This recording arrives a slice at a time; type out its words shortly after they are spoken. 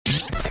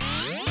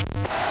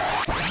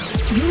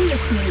You're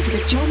listening to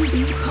the John B.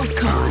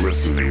 Podcast. You're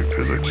listening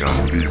to the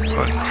John B.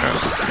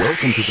 Podcast.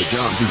 Welcome to the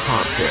John B.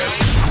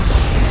 Podcast.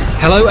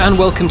 Hello and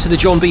welcome to the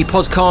John B.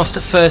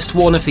 Podcast, first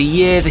one of the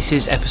year. This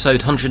is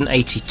episode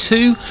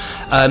 182.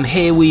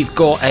 Here we've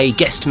got a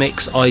guest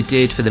mix I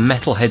did for the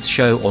Metalheadz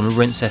Show on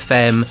Rinse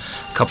FM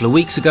a couple of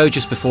weeks ago,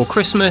 just before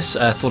Christmas.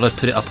 Thought I'd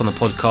put it up on the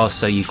podcast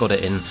so you've got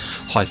it in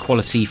high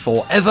quality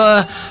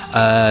forever.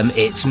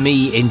 It's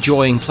me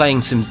enjoying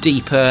playing some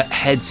deeper,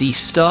 headsy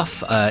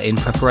stuff in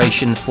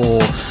preparation for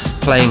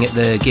playing at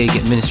the gig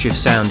at Ministry of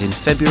Sound in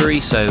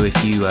February. So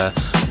if you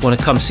want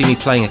to come see me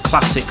playing a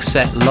classic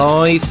set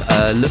live,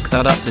 look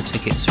that up. The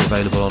tickets are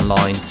available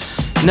online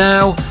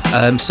now.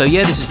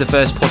 This is the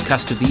first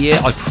podcast of the year.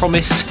 I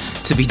promise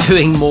to be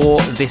doing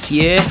more this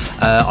year.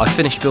 I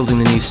finished building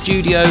the new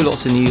studio,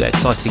 lots of new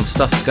exciting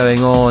stuff's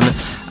going on.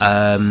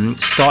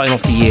 Starting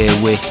off the year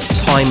with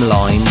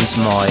Timelines,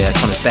 my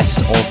kind of best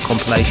of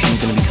compilation,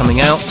 going to be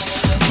coming out.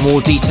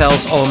 More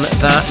details on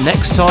that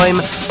next time,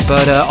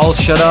 but I'll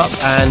shut up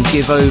and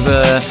give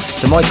over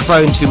the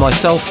microphone to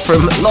myself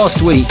from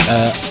last week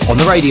on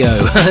the radio.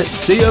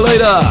 See you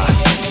later!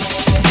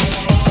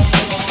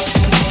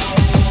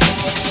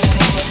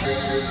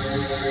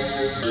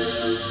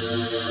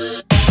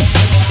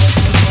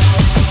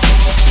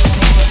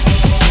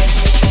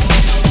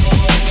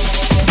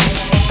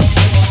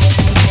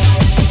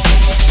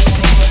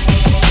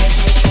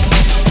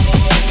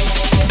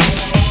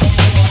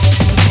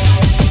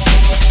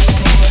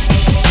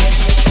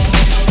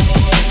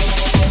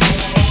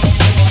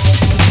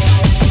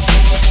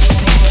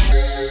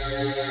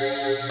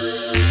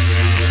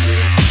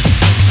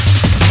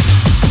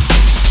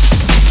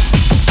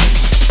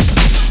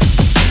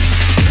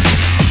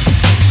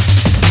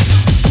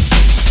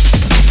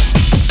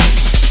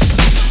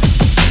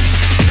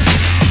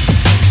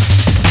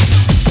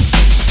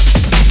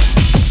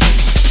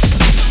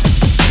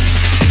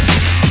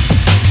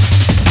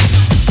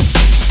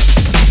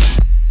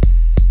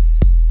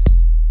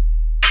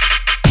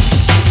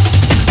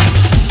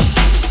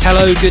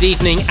 Hello, good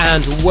evening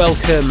and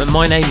welcome.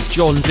 My name's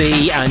John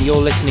B and you're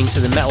listening to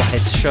the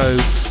Metalheadz Show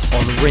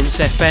on Rinse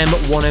FM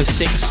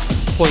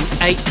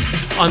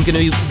 106.8. I'm going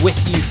to be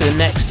with you for the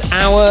next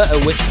hour,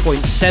 at which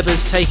point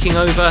Seba's taking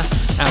over,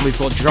 and we've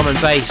got drum and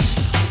bass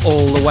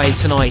all the way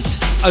tonight.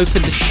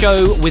 Opened the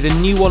show with a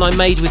new one I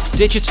made with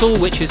Digital,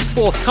 which is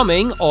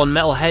forthcoming on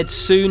Metalheadz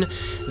soon.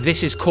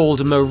 This is called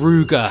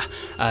Maruga.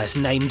 It's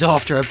named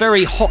after a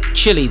very hot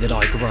chili that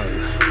I grow.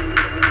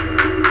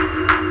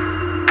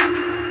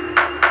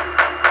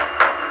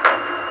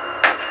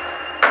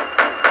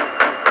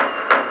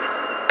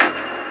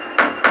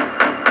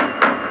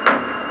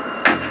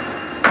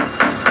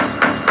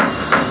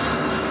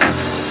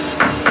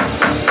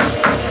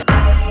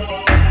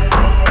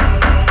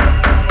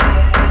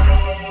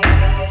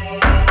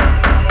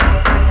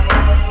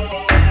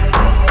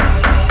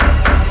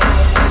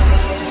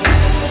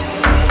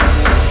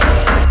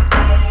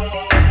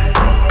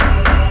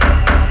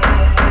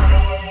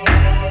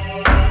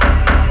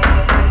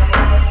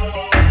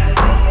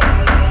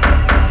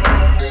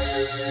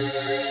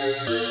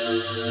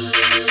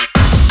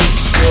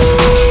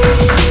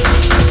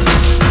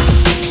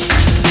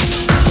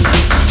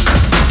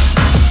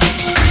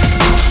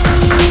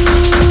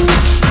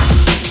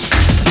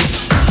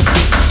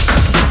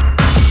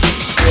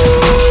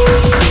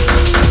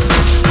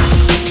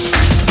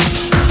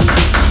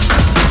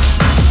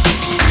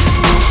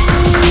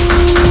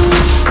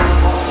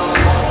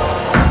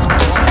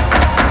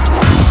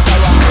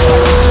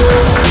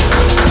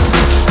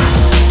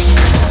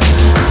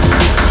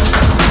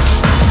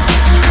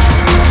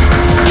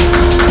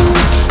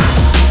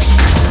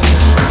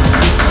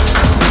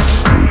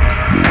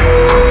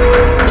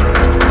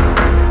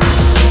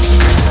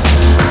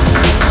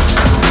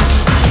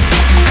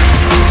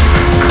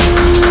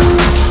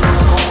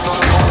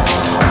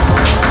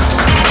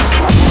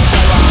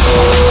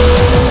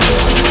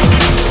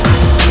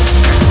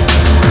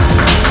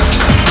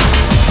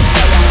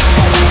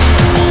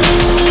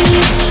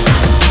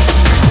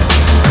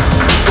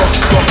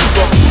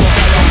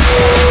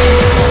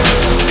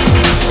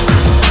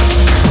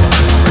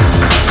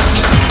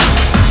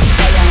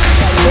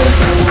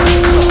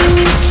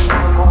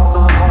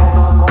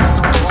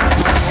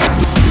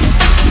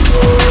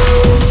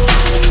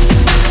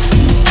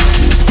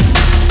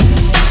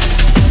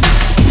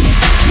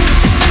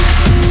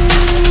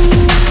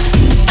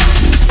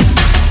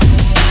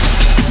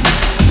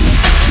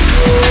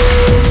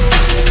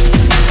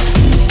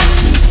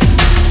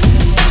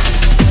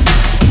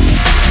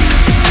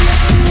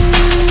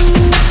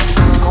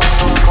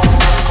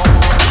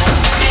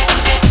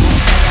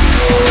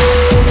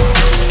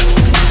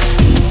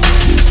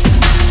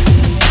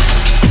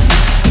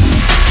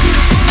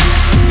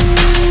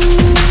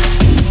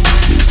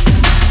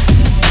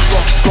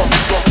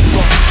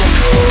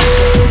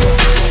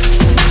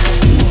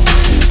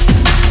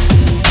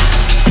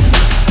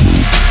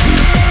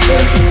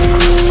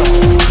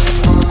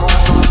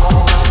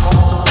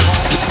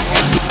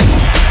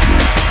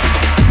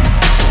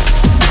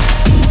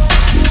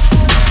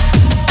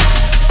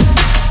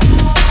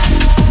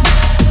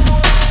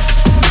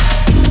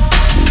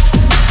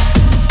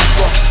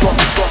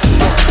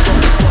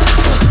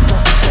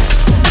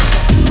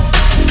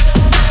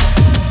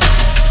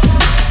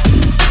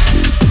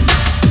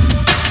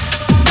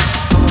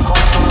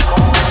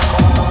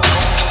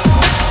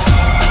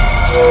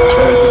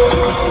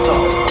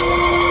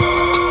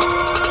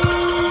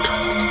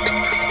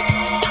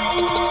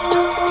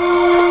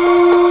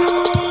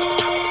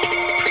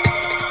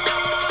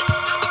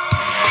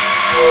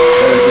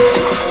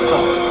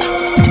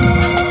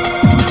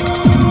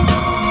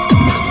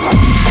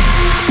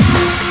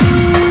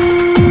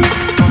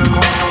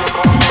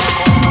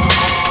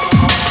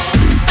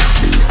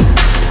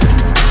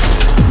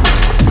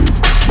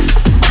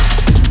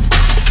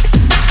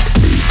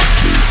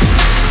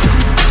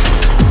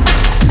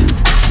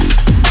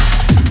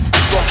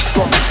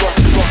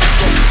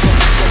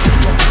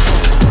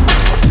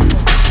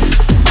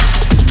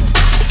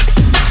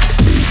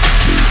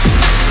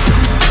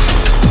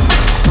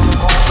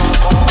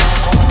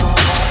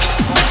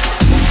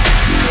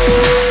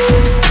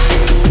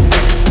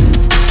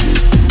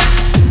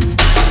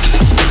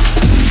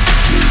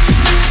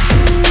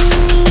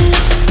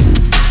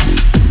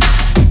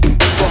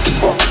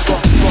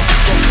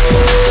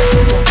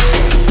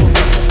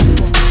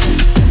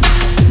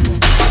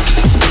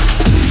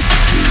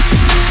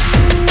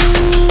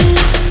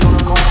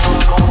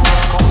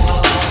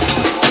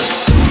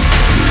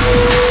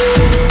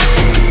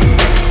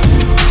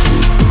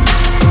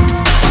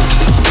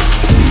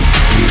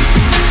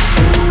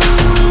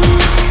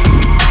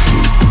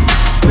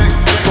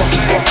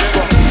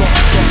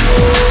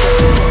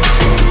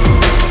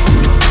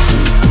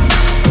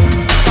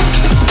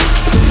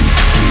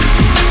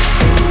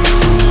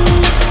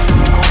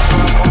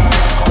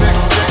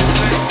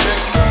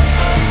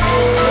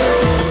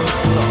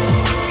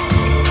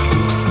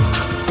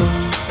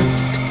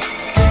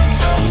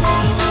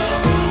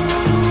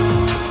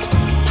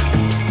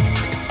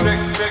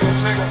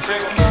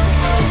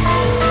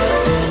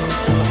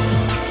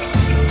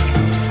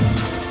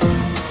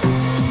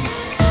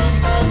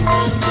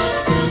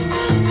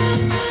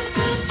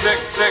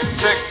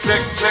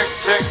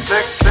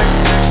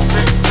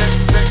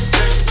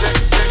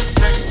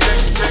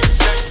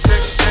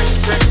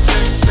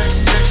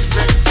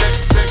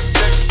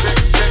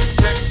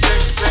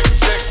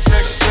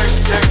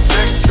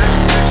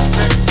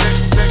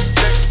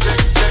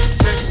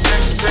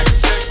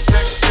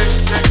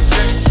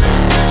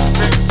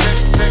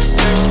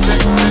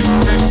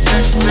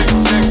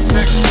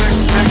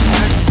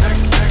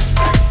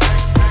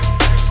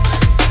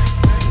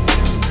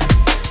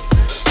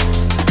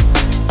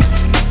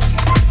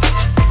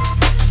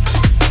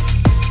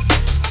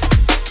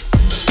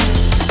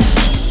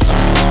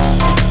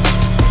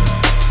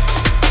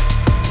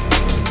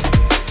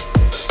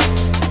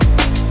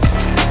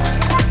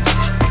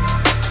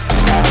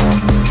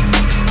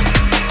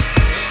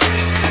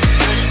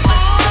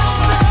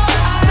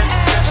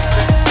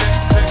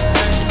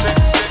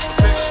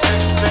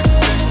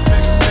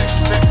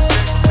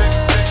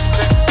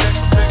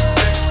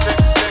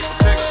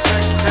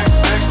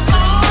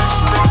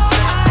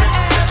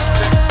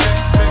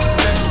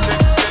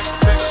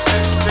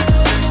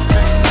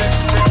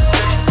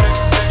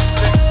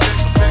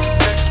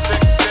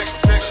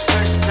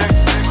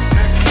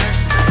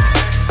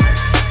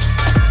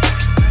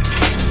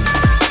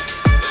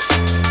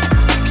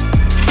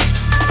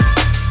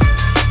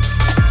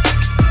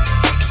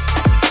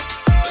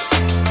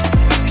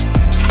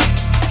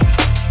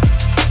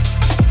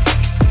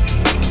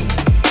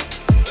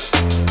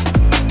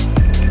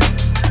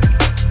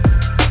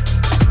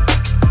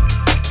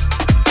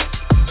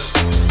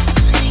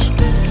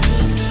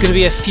 Going to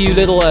be a few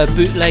little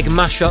bootleg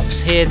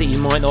mashups here that you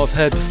might not have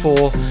heard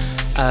before,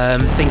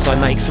 things I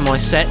make for my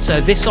sets.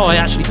 This I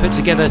actually put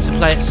together to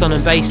play at Sun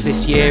and Bass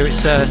this year.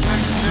 It's a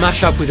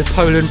mashup with a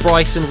Poland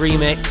Bryson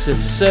remix of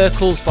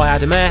Circles by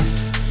Adam F,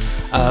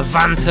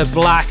 Vanta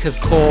Black of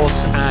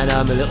course, and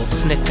a little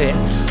snippet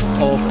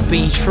of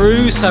Be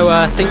True. So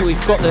I think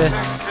we've got to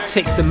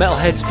tick the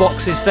Metalheadz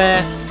boxes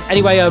there.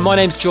 Anyway, my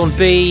name's John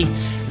B,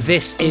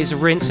 this is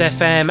Rinse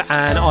FM,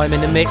 and I'm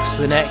in the mix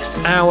for the next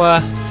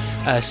hour.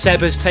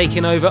 Seba's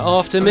taking over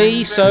after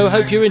me, so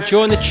hope you're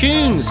enjoying the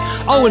tunes.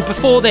 Oh, and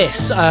before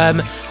this,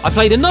 I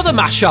played another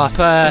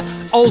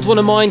mashup, old one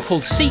of mine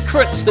called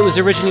Secrets that was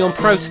originally on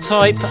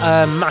Prototype,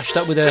 mashed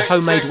up with a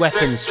Homemade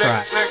Weapons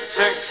track.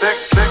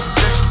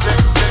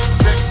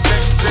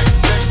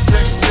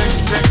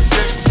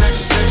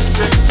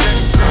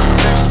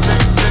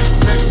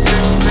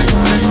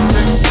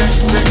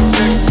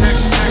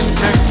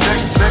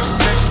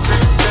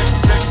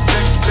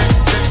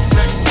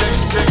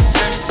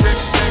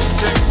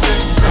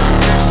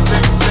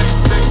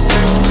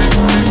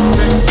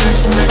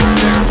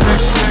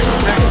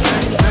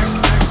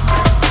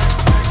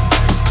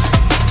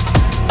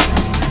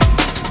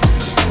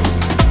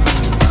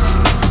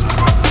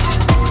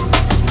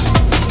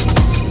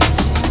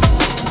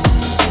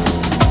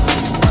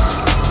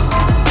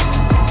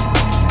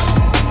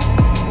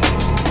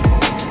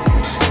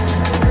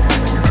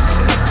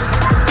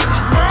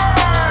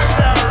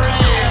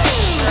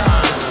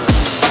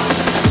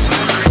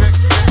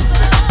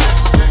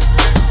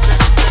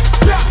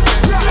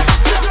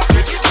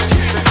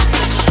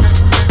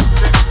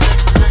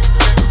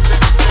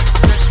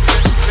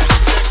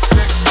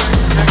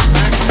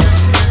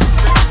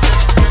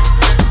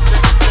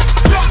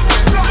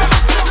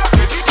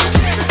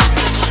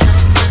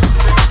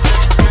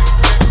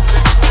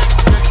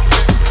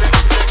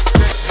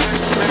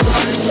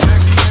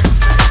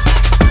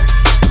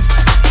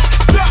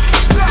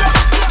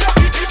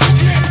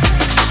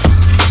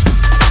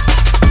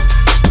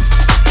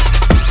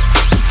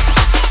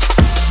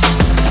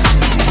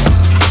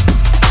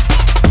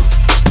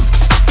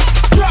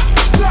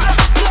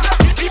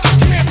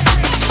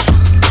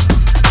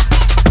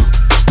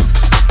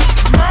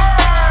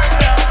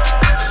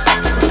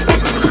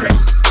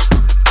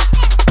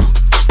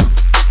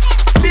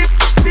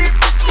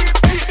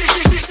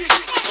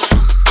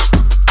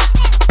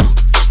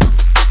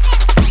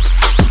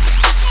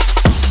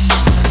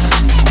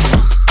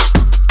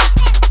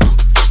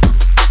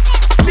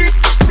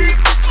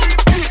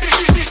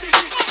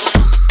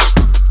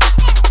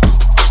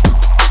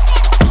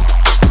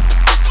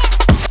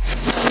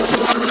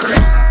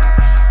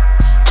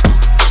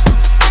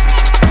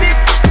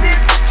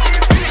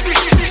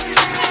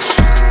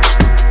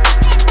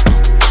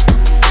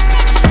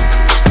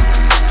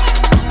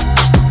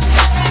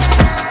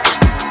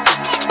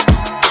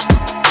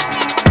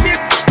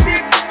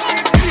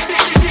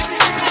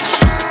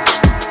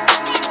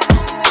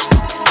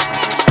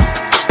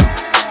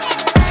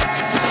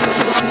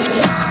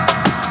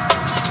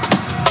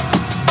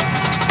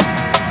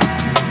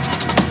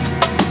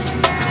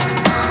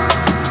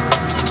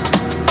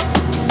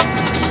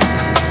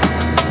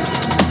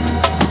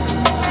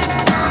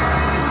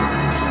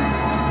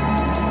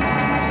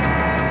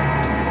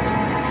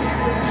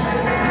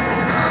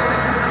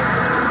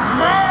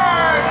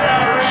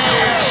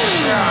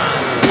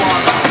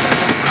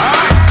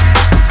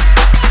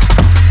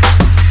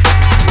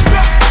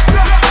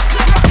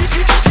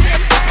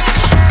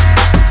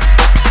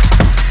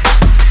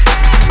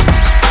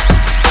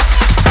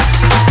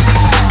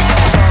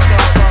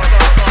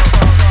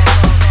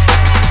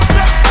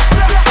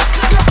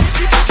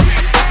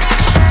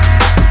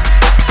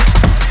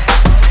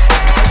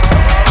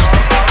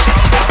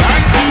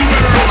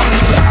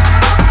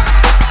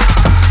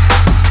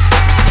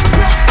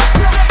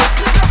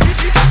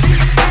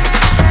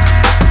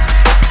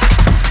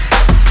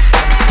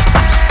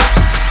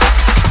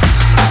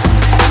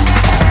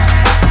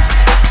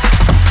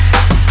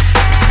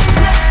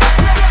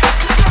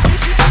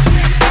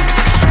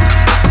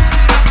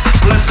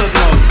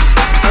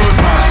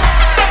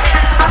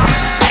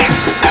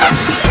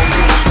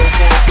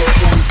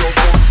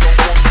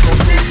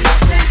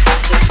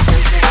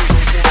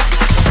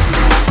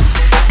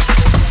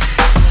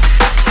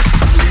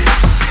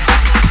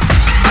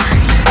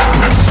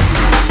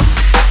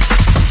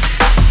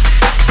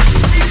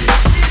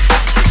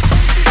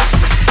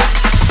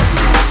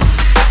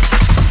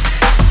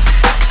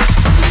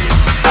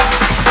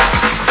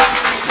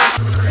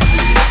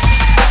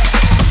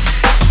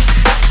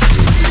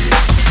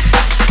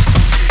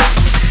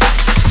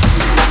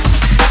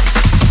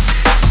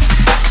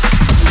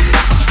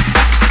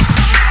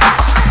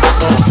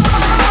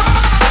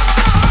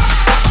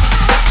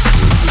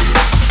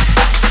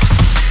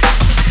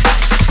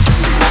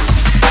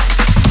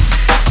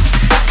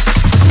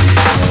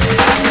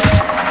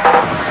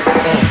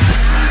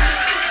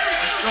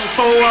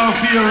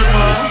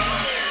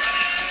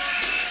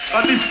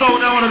 And this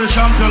sound is one of the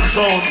champion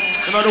sound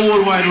in the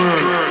whole wide world.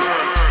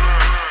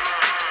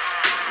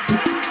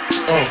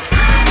 Oh.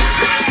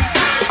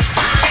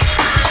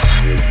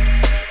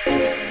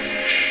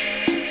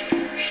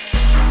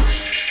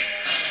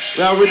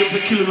 We are ready for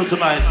killing you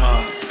tonight,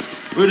 man.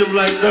 Rhythm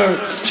like dirt,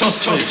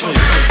 trust me.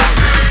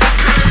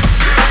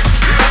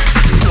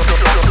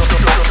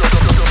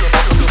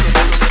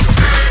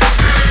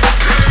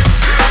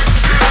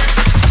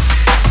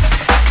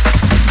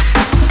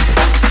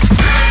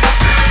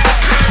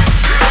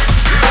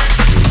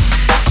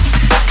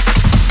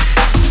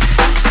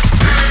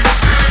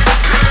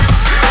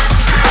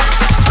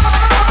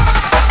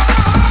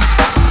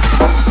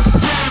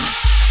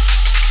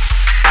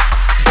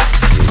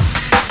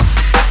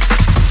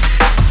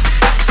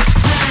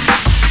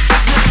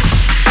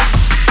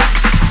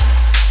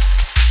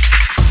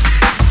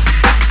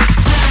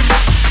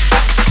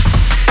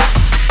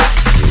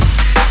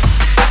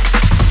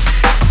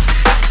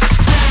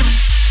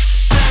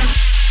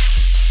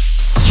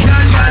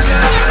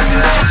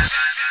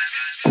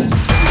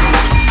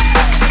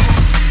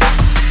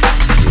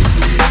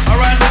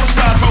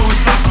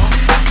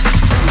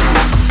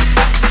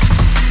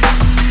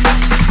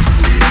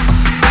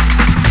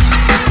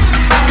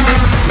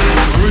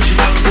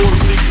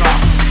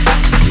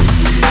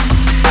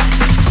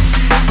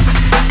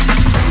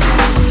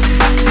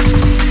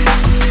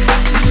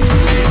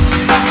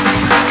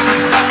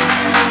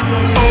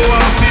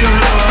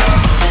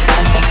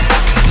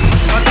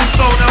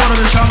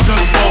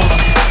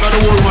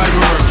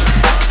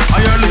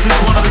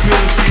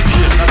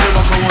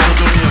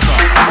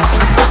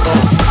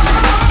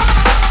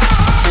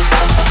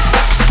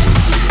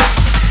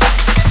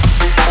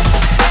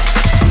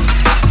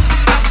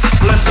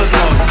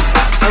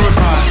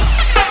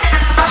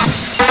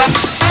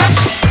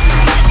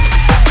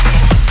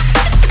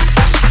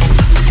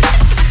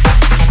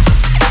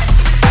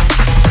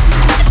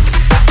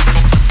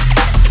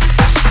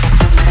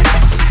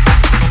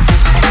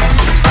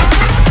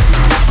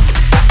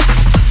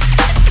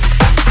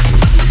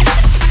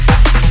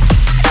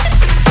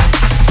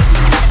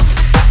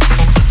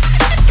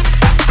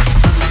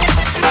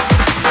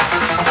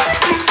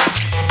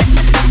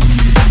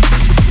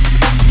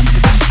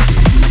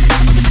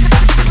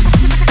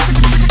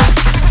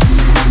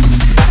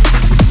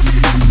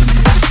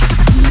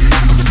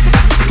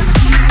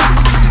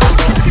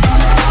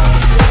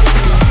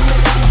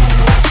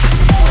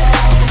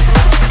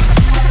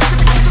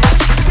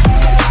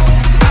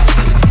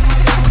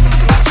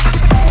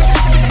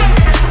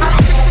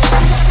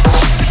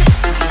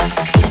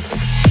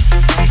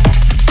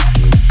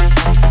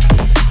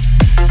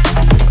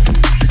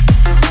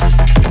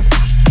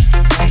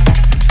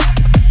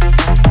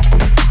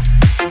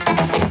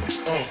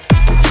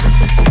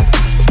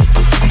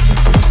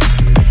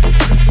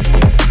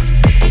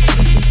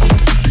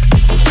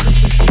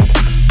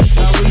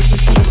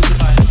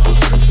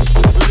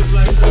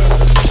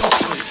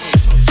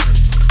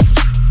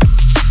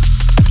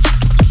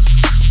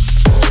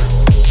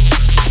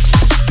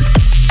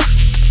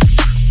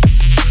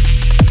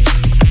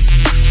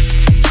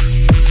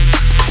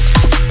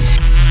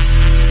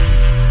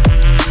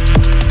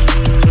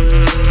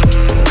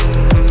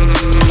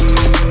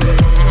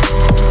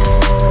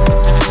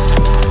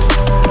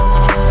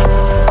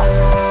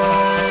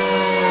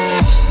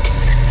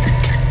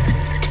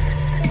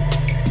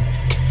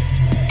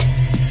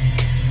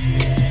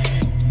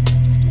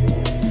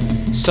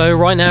 So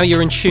right now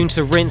you're in tune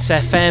to Rinse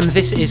FM.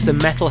 This is the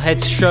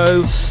Metalheadz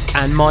Show,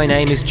 and my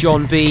name is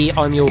John B.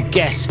 I'm your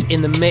guest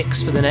in the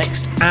mix for the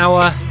next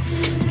hour,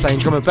 playing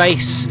drum and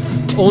bass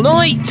all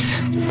night.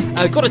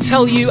 I've got to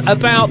tell you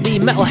about the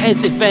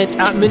Metalheadz event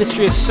at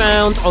Ministry of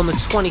Sound on the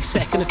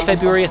 22nd of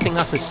February. I think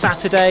that's a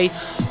Saturday.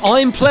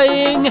 I'm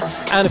playing,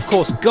 and of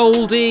course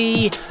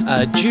Goldie,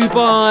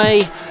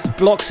 Dubai,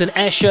 Blocks and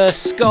Escher,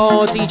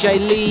 Scar, DJ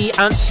Lee,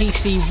 Ant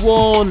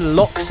TC1,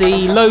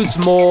 Loxy, loads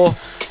more.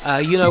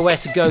 You know where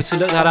to go to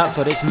look that up,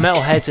 but it's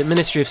Metalheadz at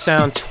Ministry of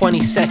Sound,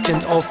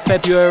 22nd of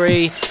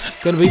February.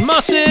 Gonna be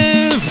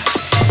massive!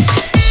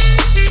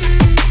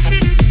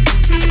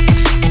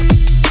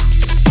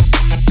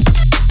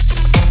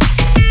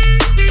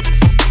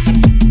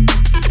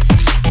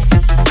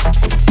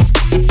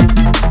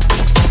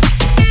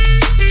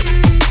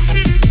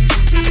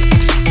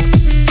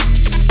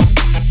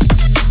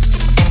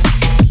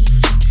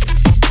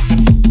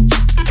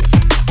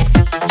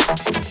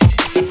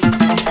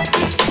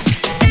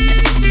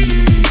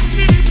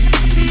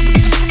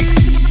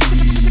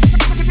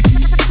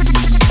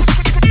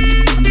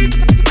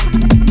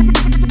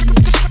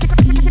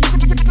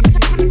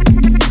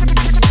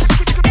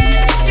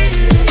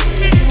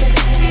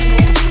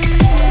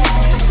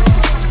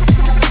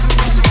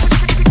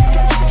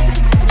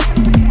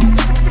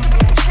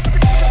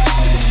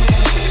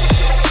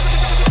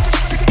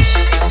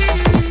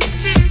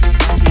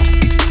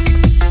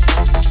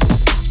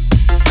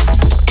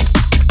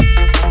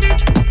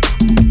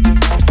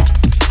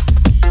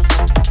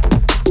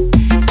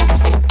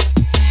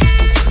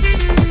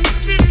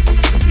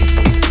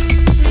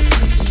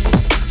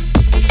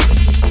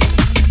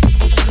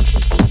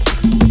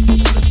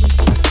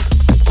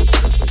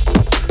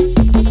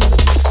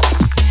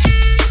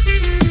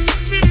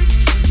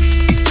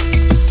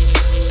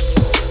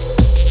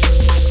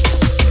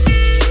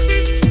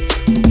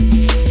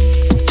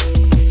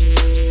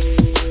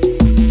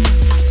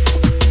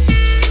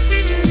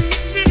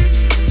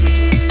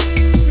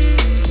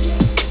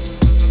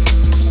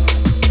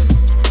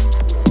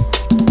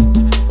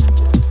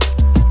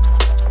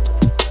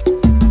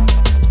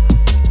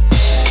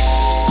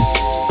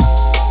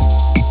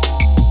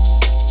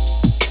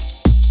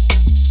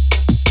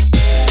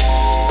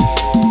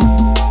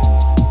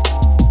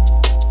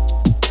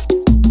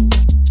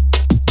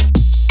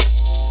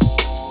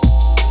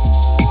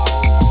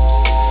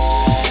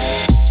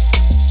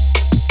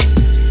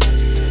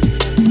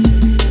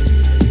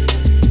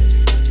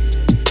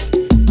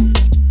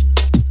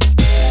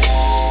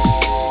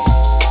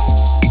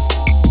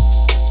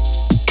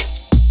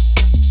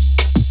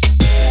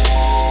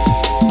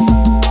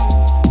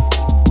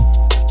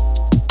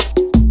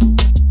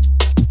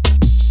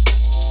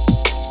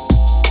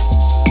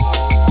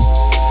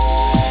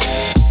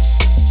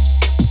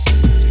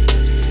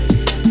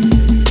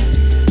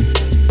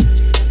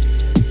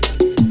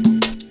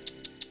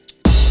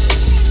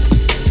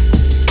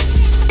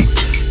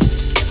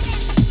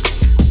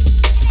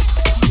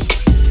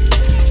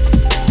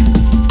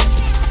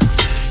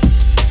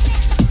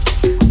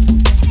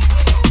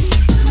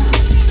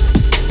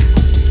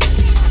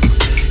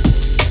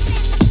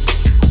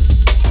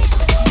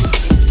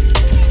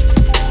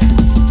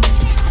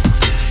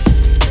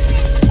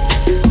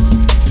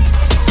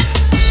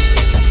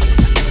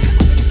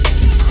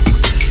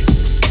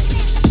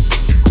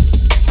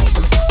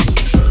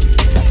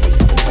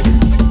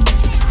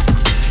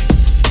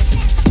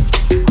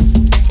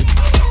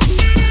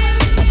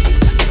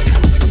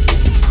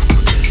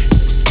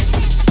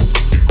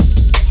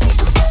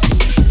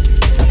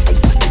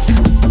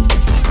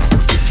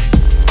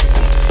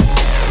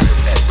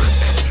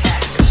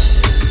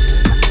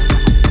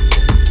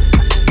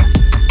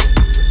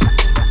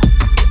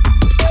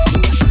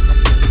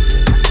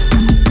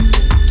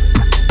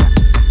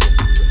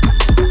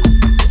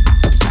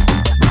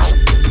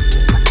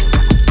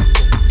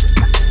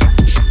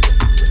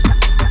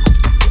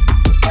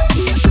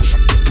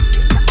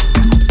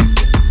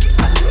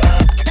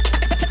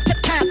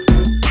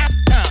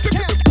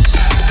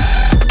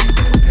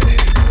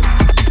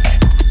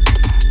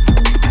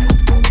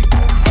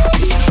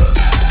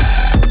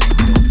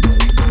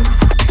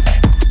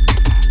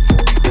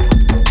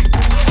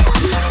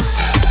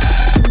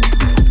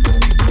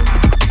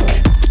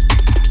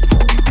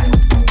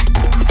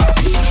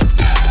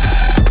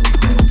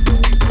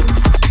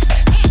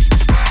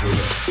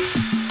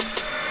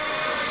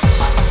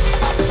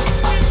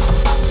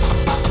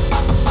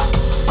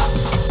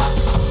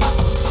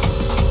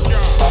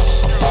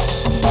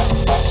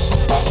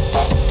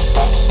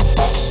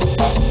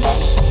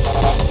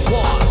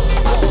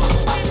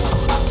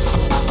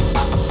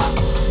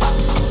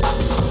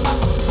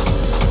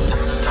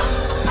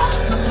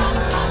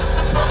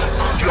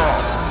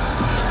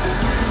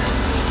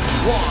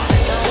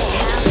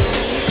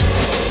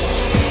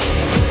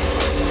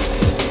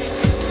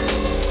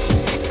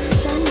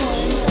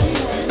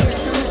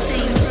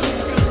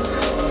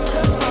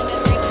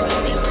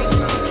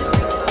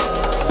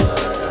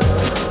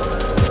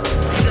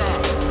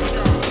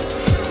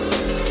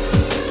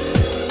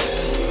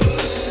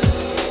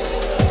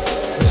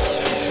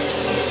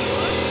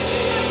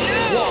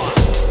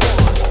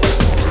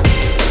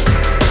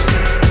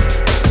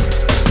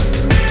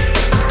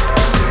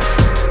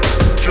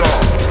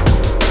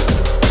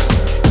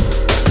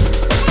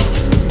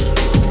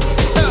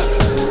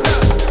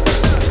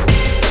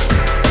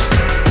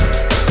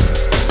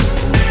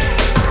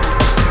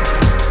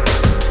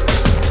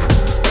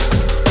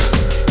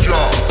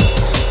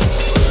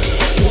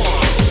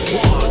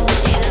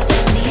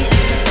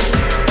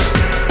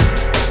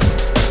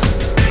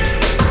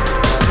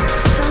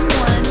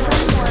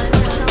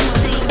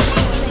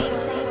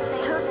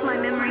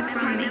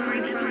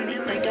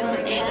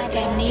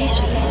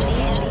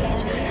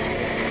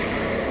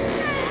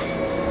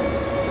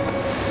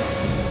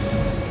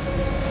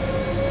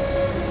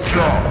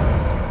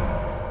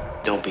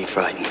 Don't be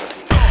frightened.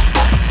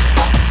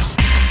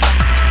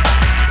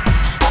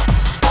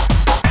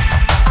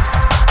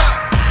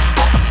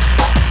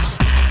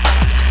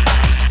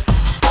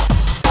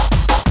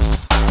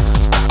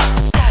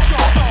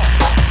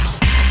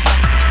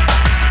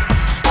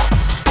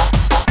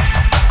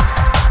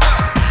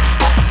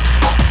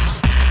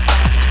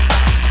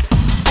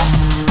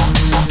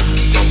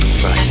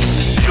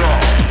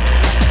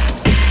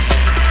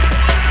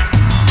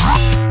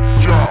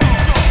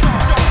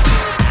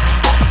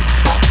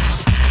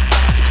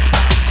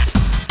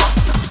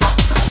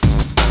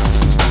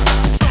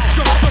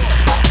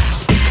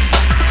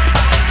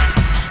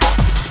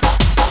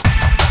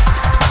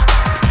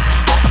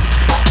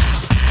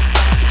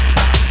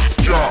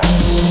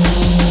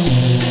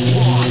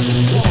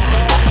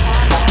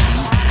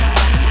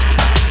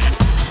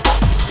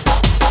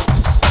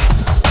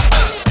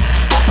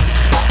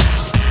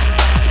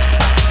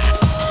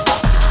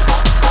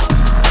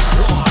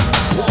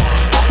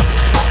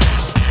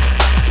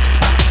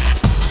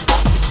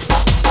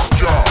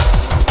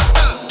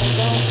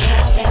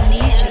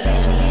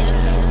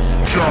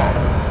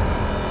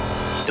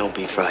 Don't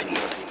be frightened.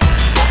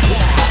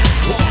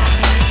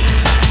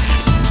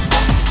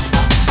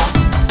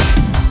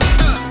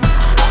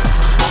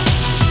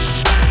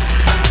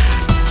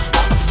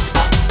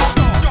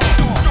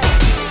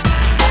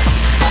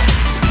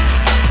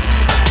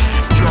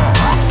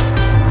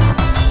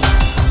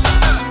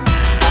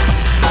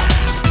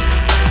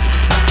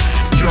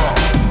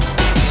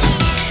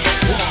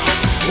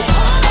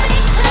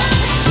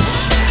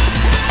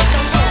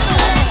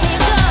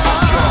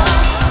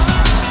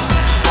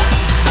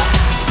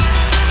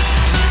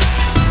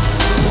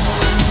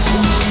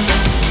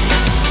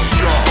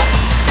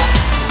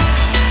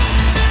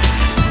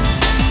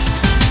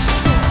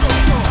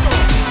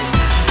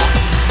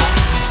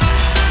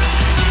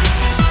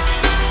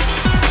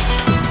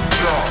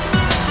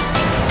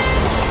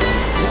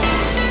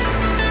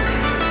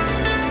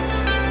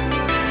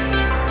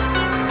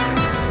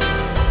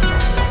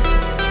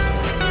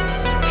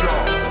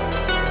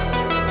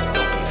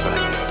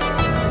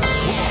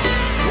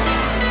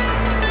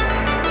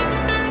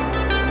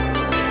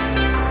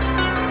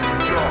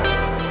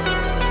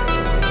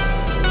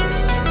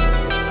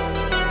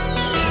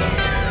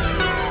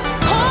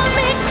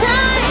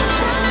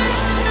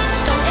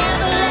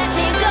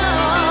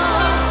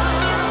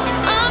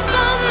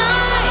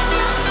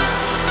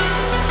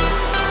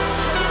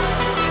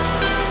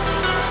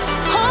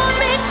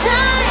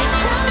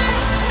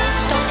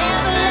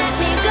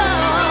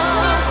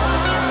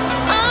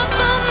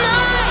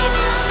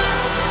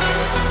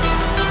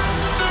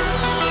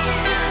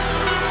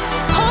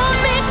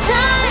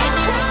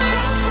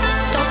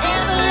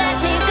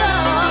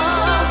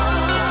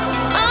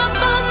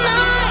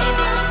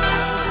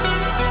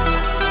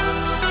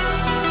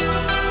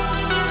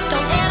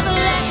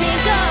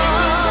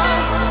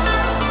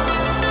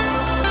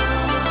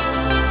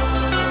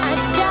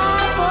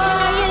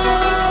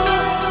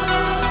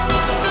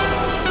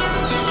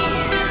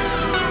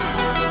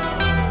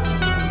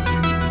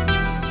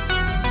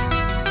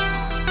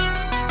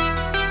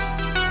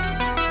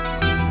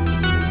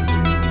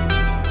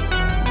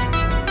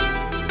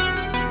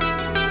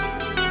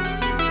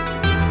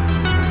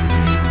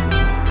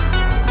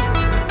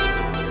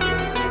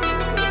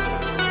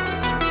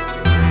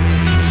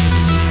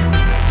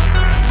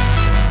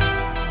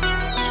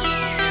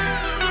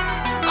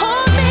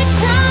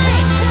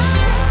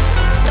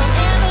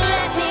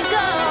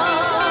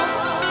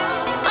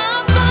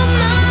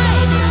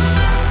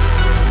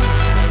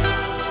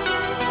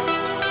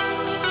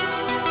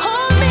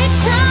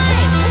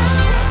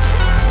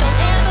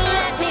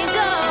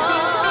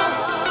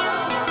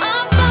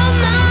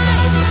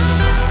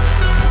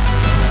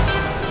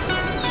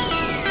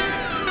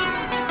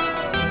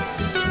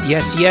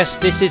 Yes,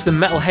 this is the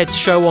Metalheadz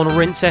Show on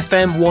Rinse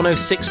FM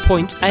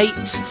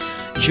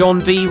 106.8.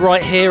 John B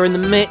right here in the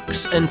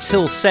mix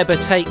until Seba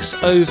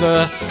takes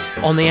over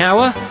on the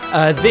hour.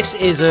 This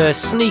is a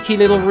sneaky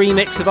little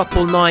remix of Up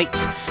All Night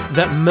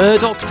that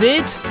Murdoch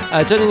did.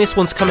 I don't think this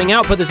one's coming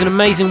out, but there's an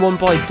amazing one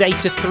by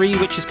Data 3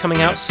 which is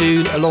coming out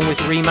soon, along with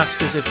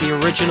remasters of the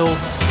original,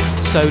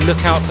 so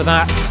look out for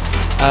that.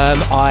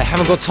 I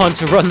haven't got time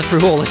to run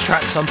through all the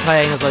tracks I'm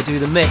playing as I do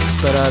the mix,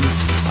 but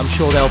I'm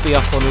sure they'll be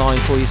up online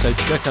for you, so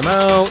check them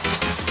out.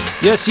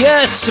 Yes,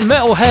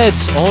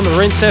 Metalheadz on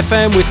Rinse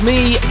FM with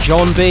me,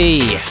 John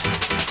B.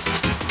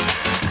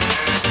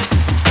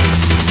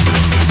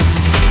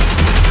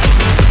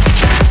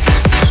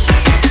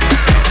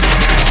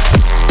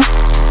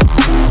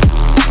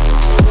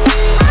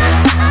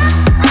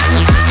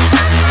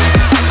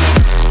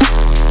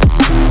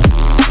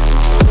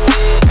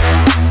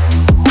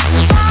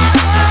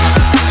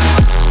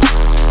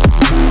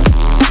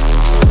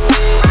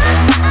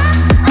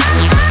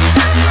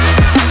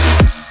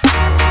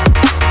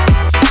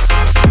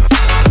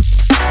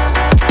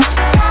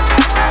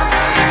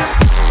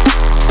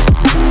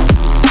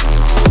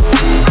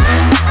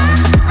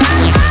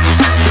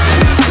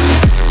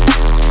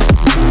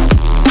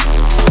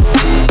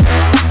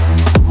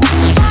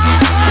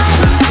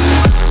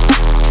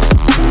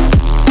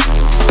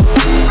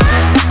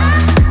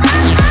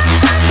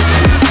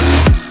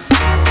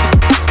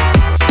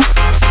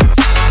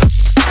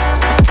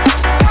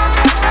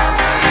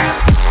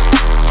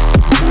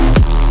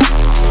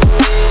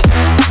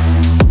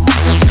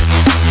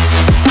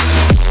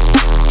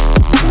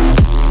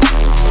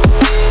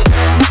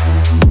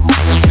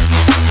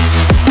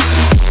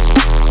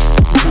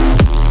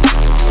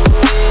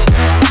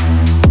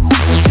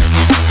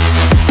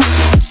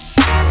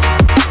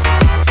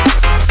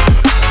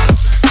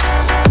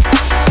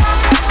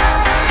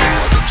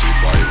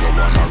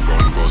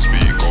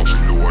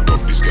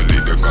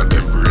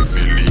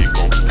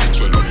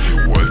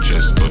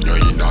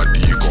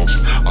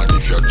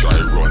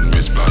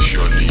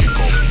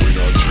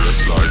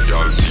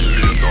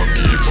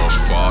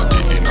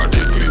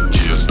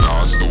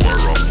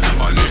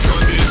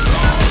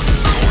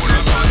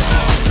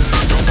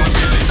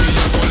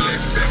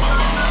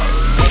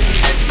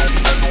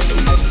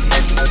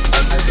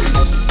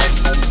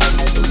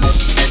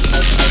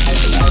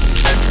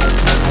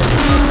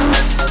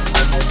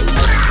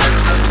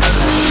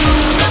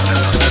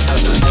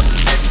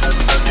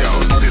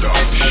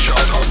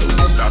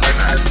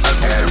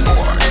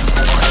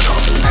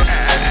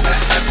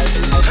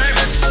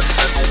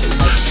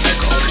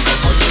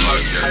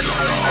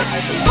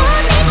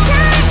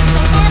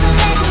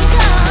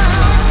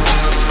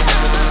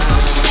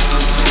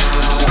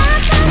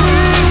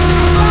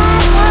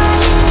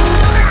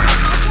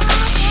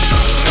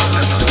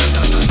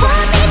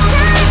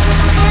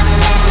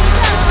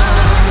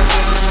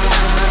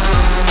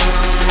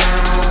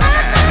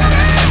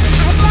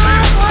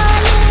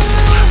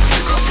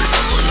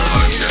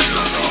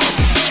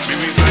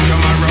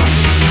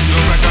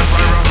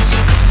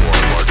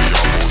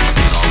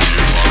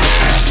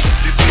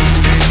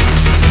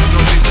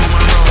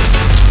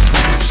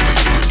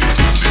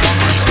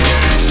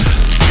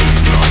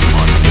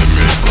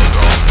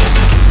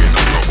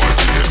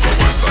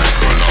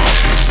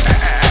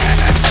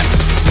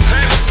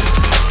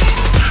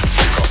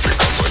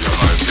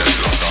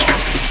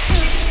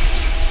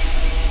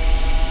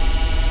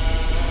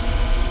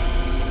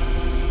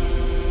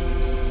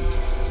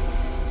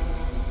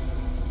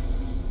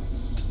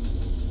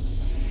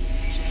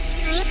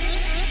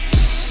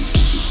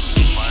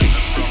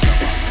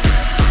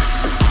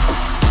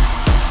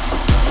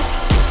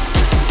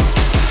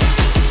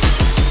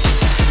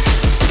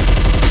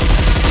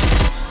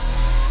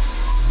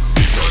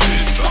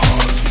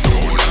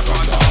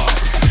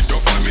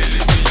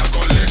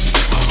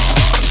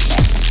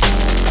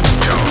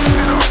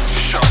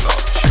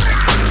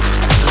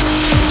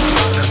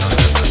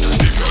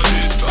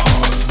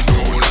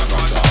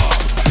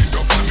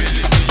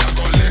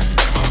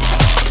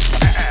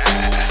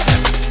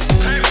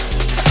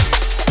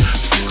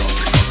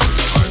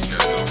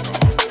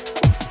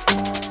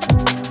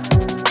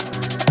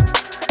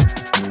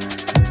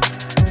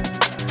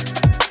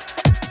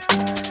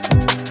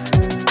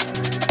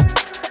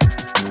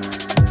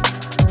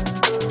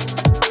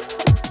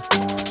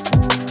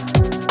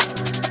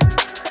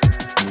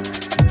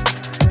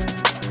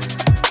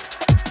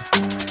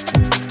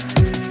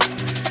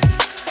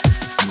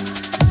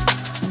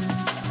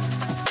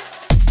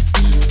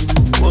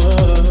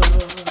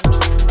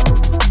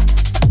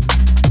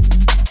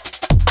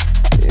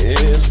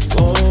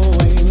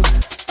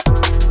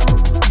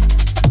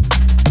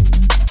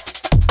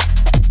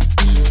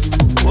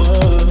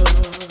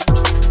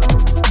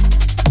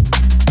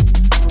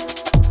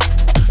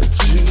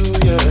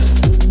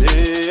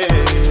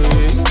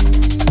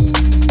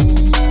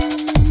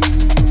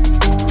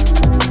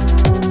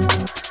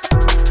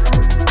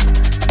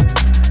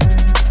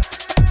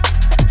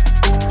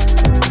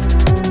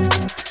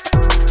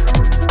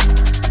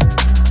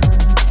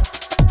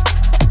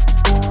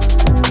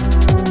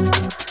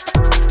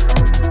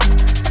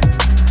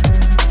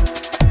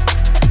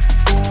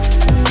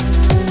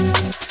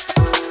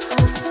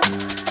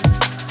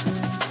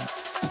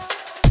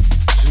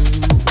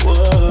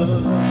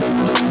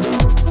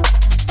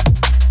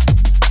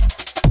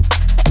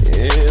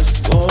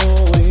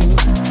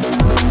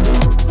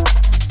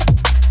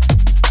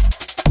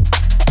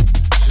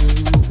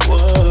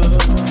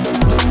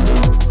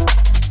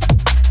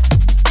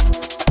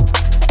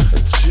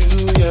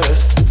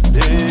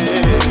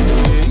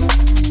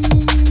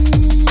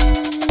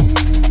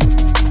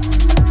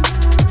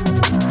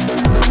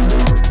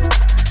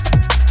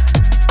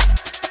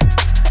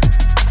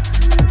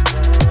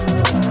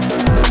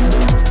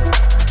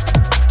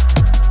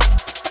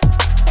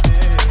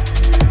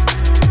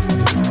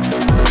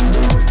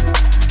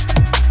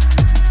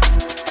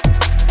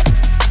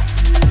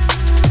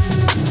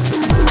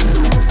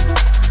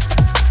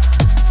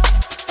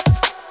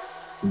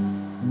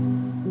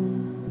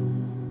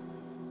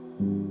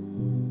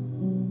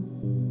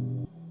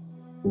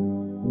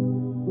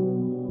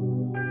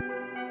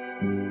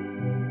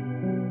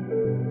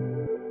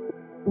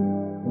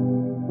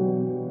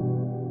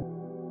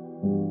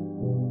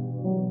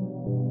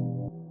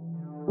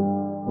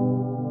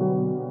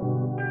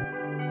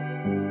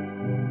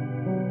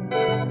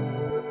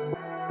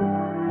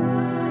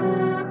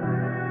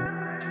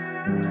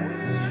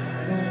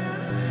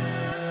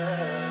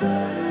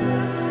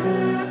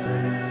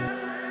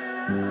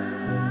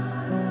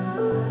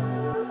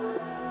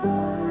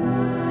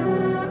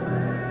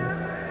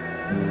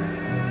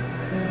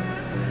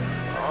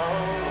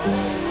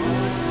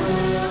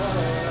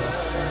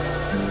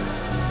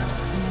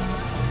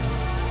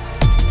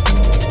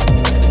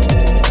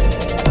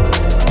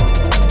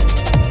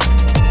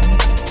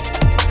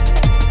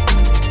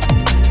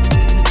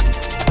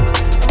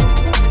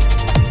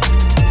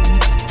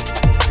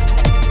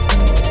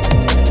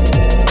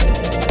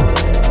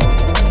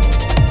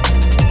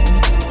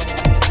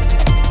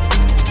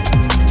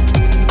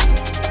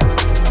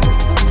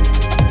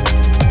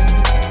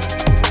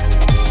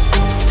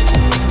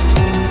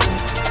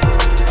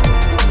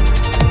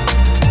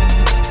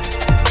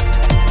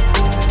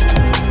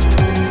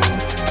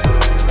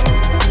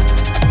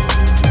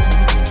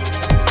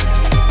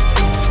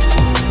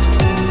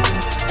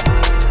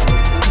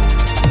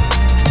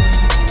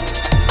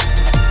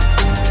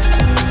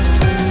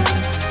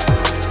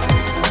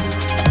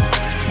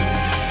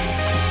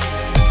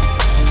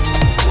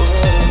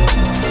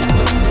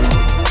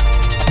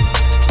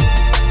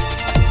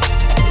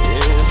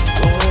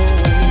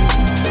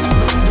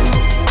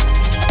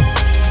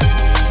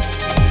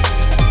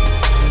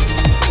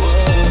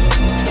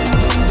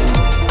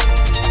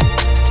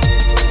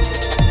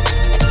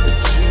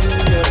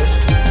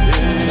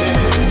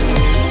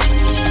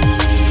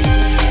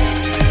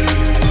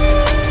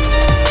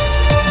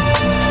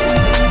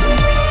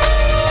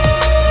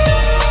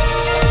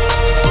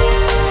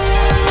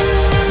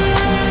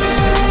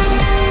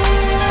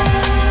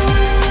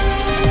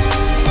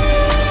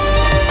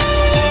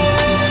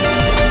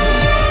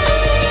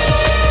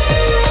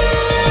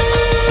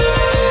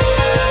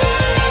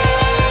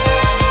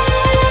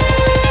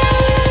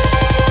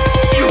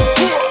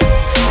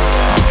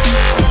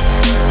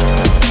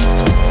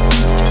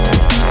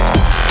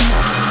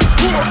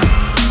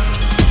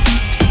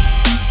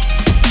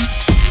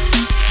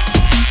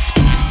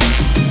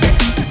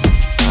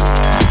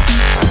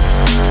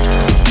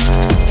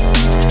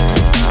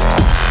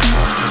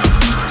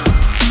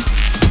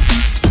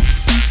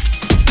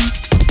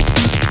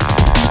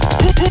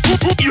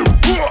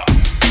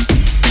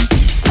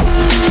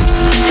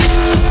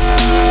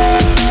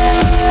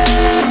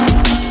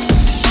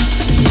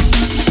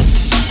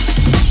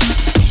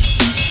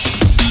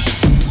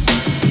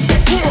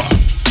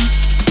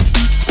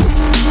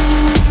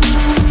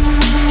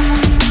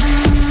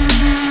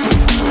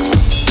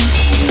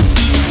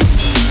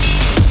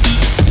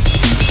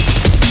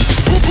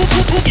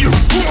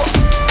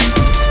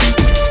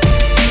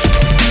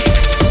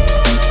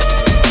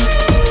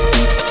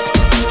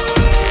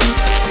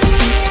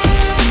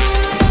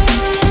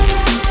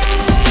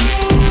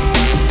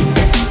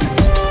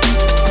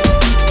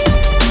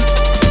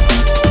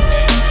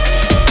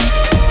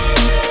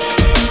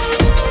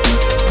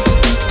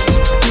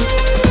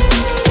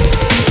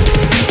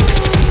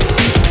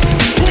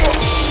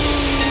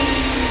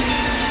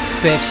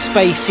 Bit of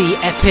spacey,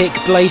 epic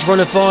Blade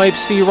Runner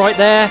vibes for you right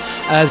there.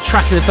 The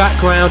track in the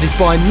background is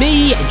by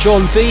me,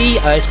 John B.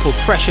 It's called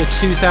Pressure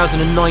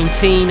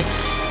 2019.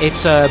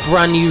 It's a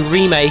brand new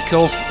remake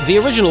of the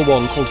original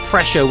one called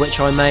Pressure, which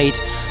I made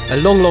a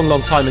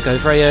long time ago,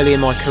 very early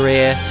in my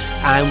career,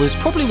 and was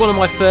probably one of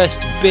my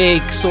first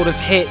big sort of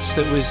hits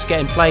that was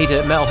getting played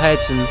at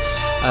Metalheadz and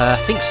I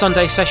think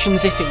Sunday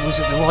sessions, if it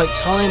was at the right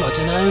time, I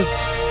don't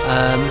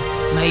know.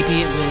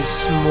 Maybe it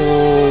was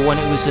more when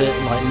it was at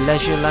like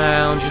Leisure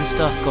Lounge and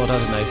stuff, God, I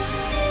don't know.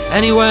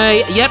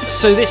 Anyway, yep,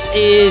 so this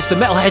is the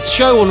Metalheadz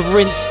Show on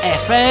Rinse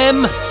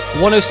FM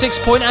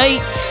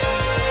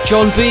 106.8.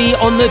 John B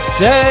on the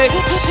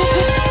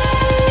decks.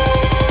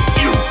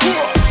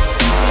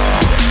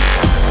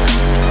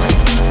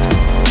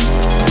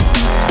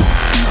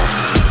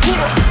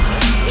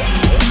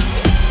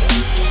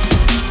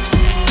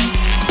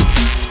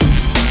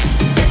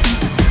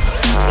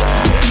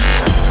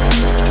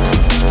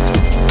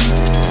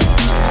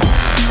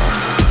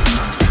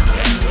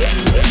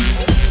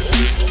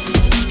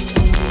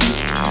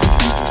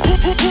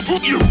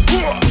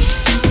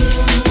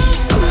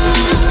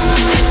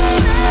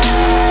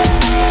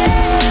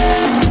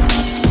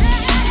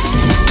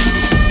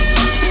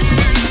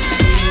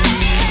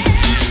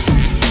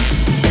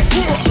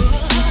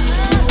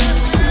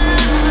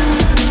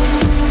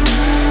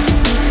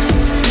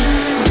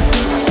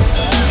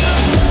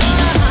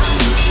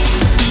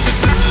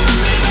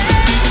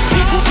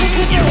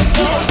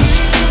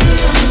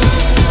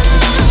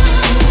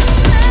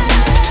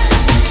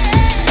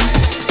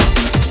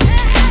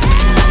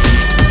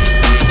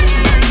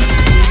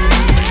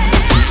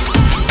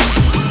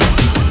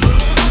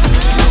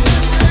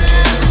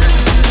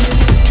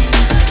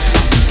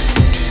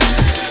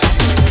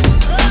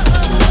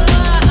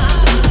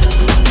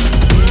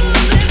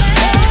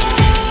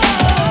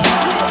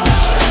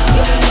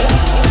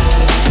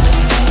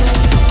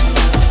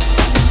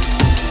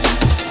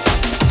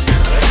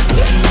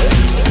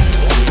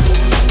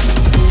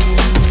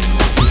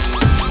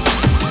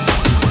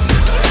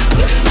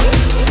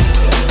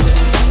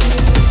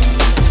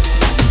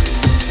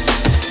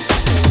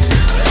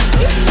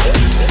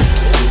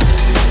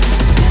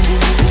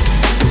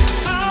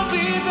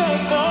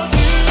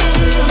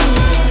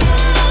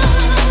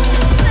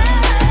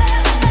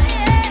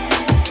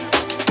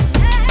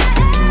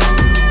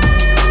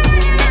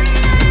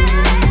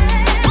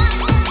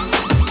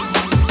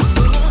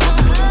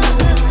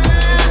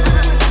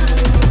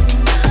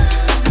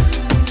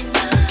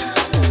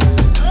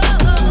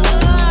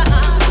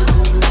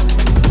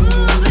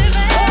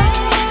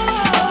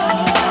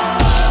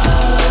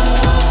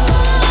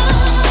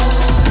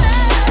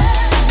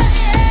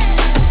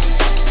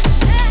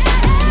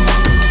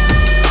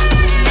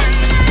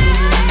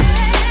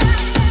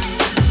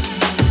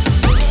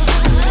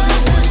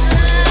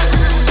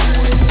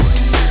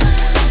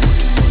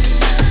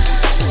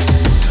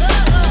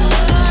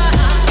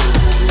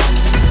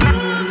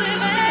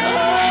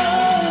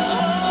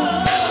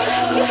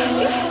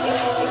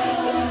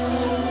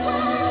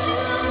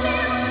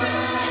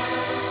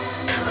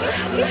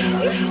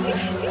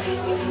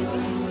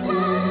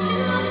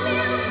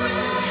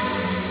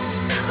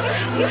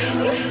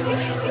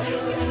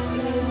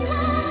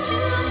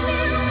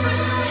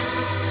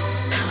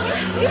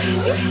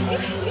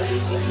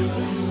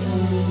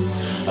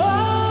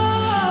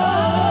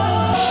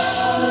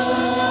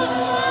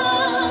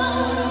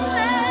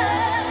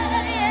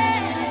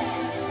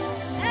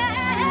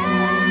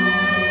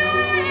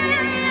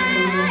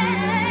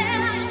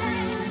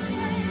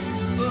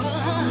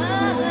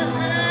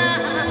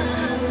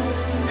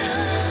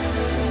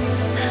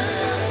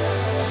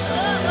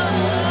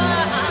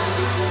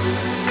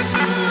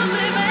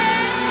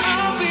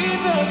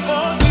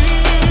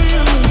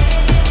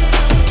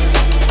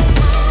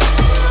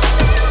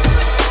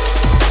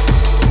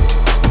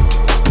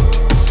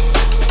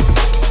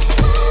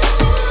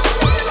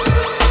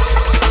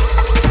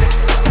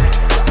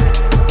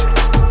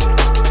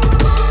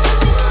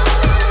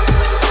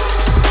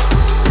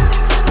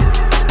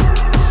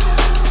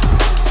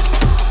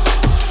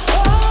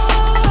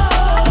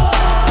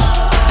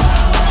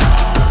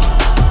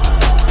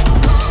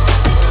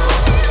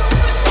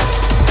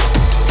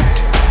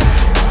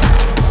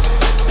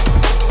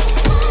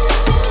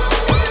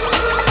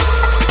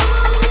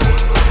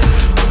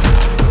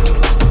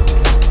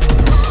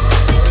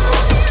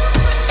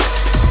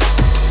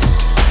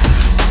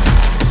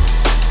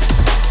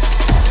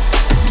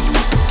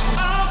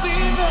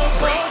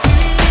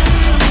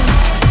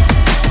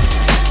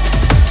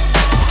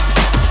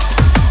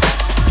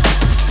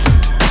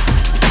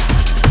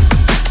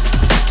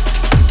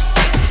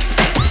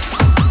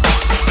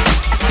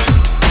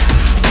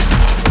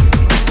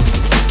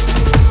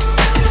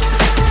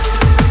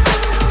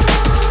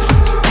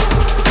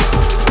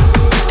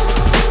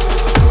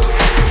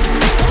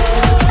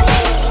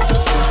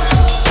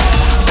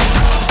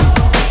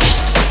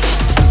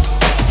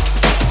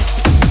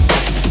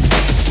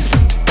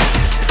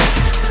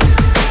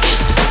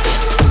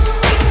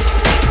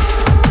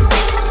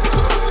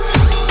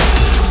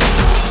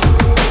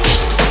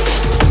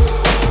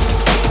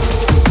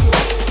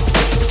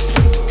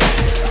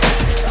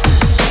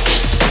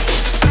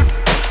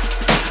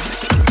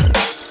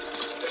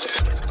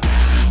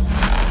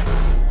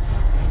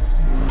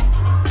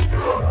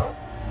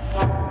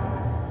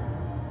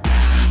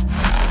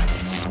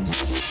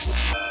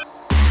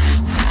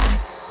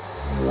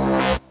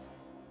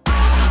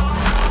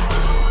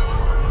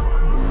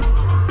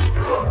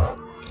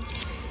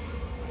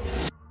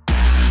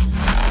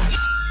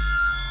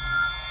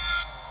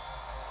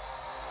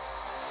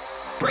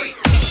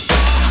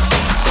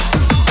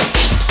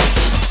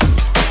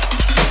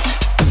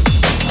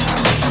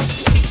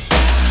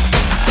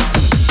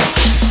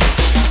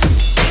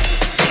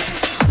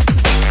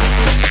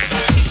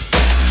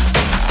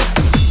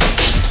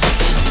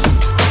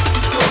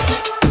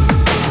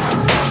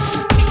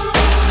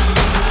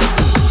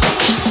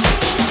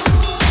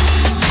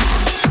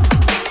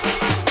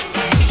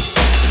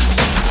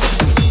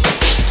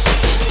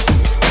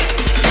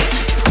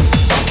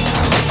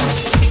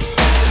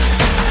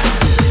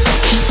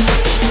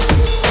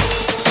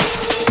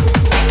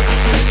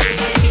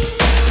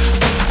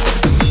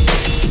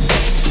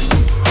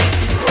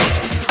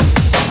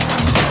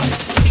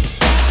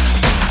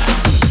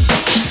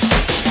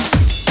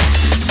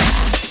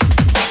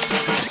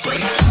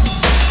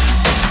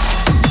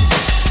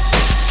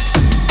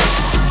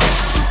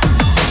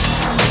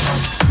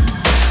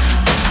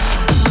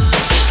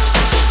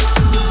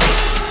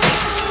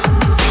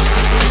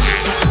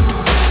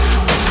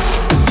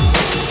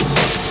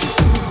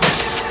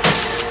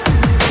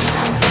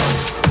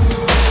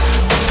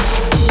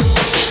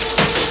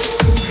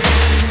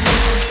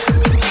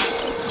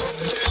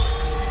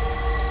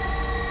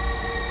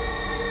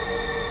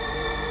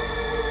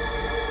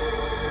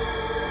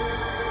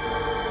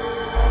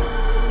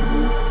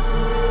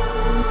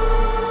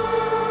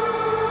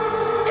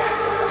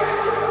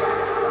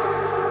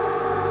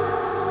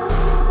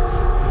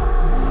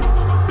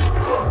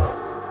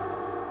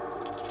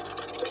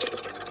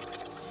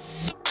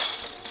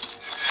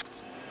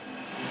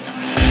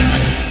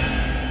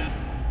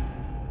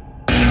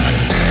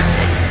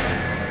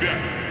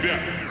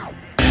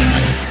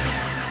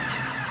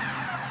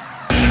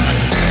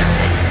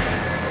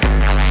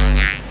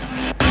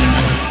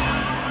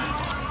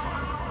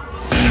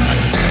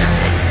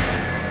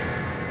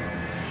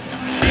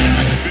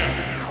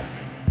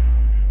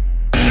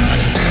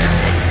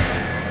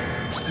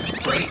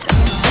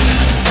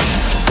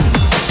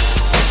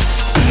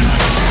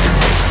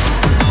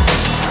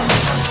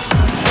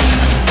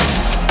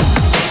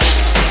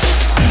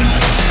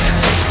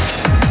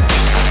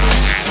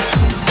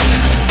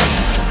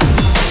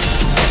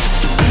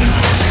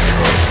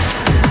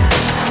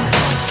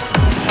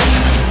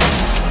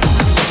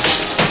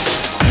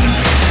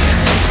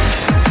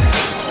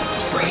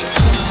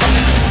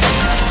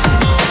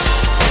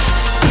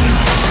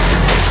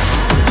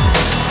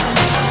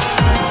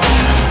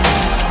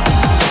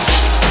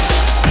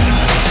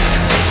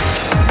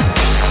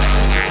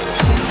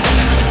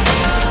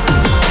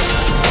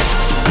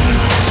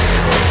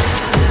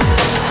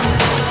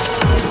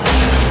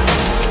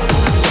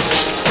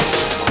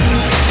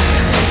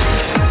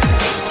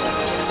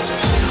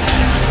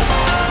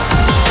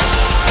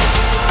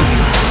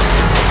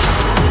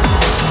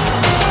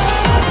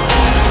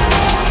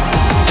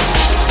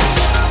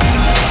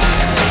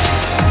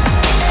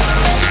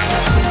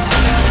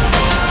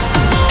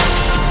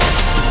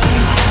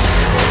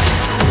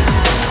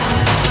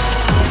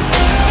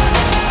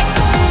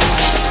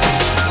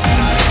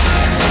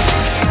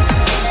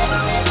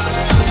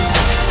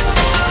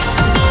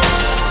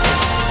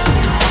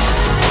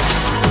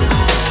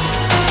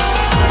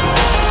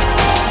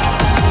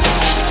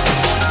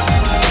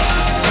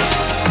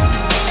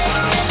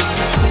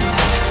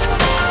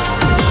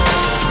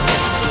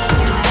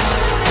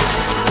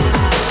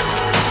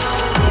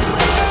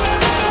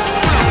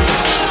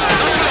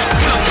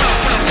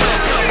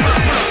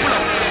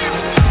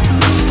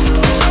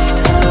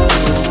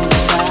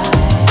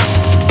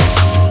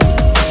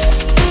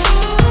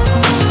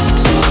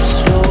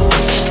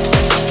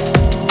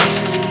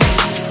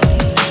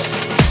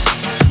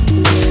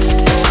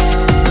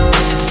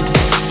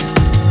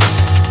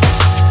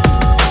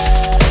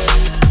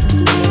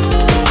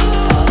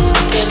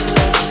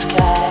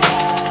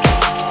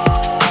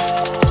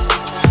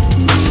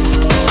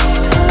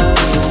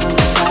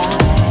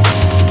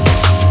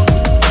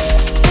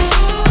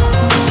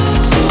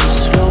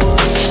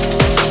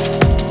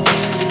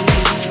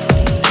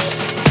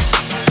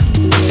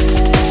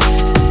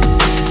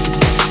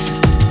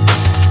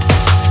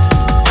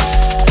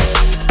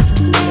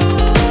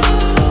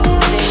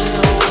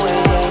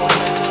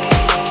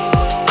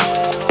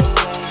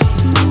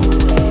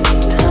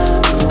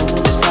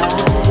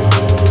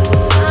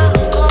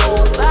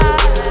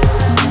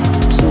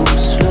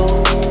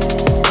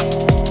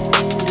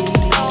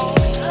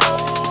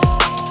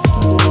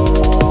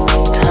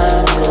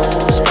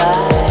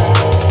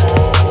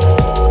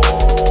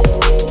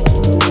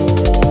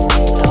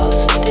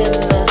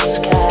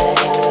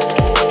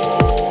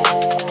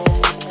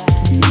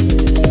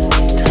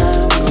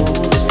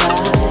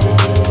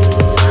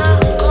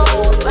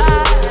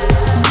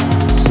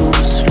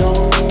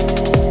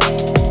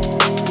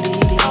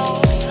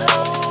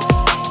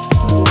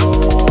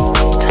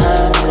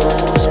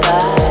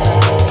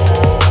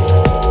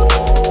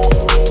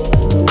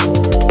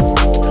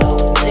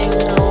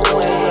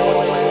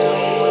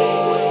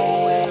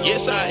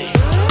 Yes, I.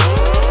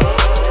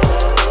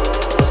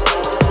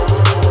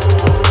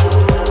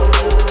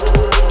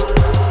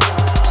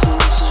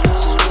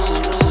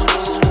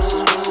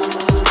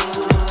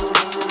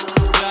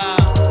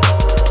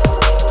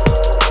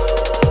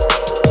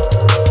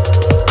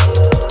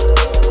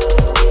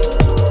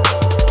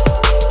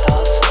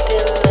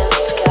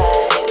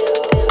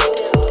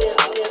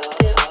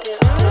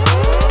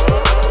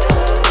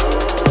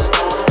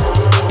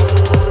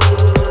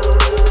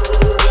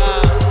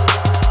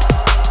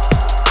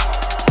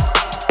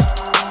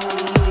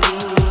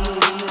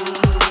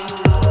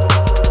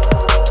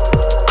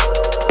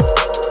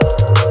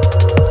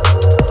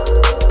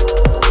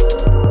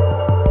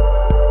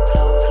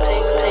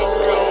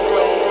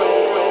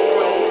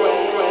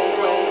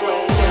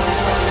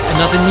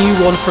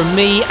 One from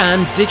me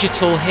and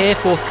Digital here,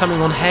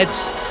 forthcoming on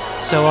Heads,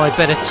 so I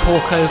better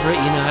talk over it.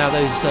 You know how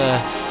those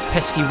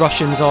pesky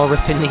Russians are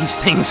ripping these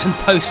things and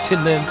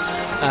posting them.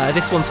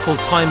 This one's called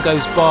Time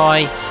Goes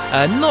By.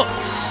 Not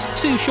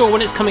too sure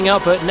when it's coming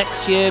out, but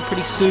next year,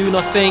 pretty soon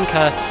I think.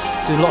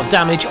 Doing a lot of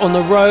damage on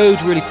the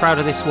road, really proud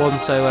of this one,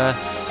 so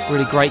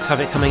really great to have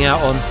it coming out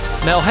on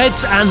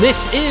Metalheadz. And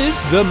this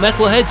is the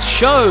Metalheadz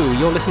Show.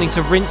 You're listening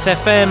to Rinse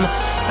FM,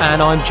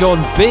 and I'm John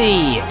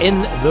B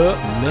in the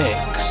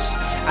mix.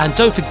 And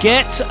don't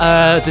forget,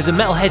 there's a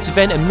Metalheadz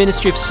event at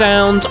Ministry of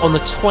Sound on the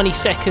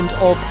 22nd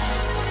of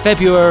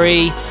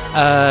February.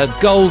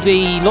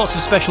 Goldie, lots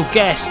of special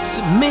guests,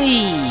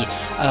 me,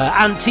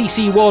 Ant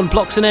TC1,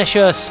 Blocks and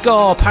Escher,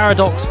 Scar,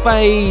 Paradox,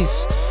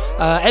 Phase,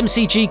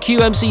 MCGQ,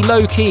 MC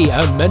Loki,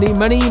 and many,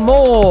 many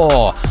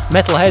more.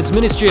 Metalheadz,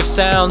 Ministry of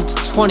Sound,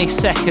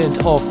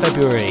 22nd of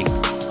February.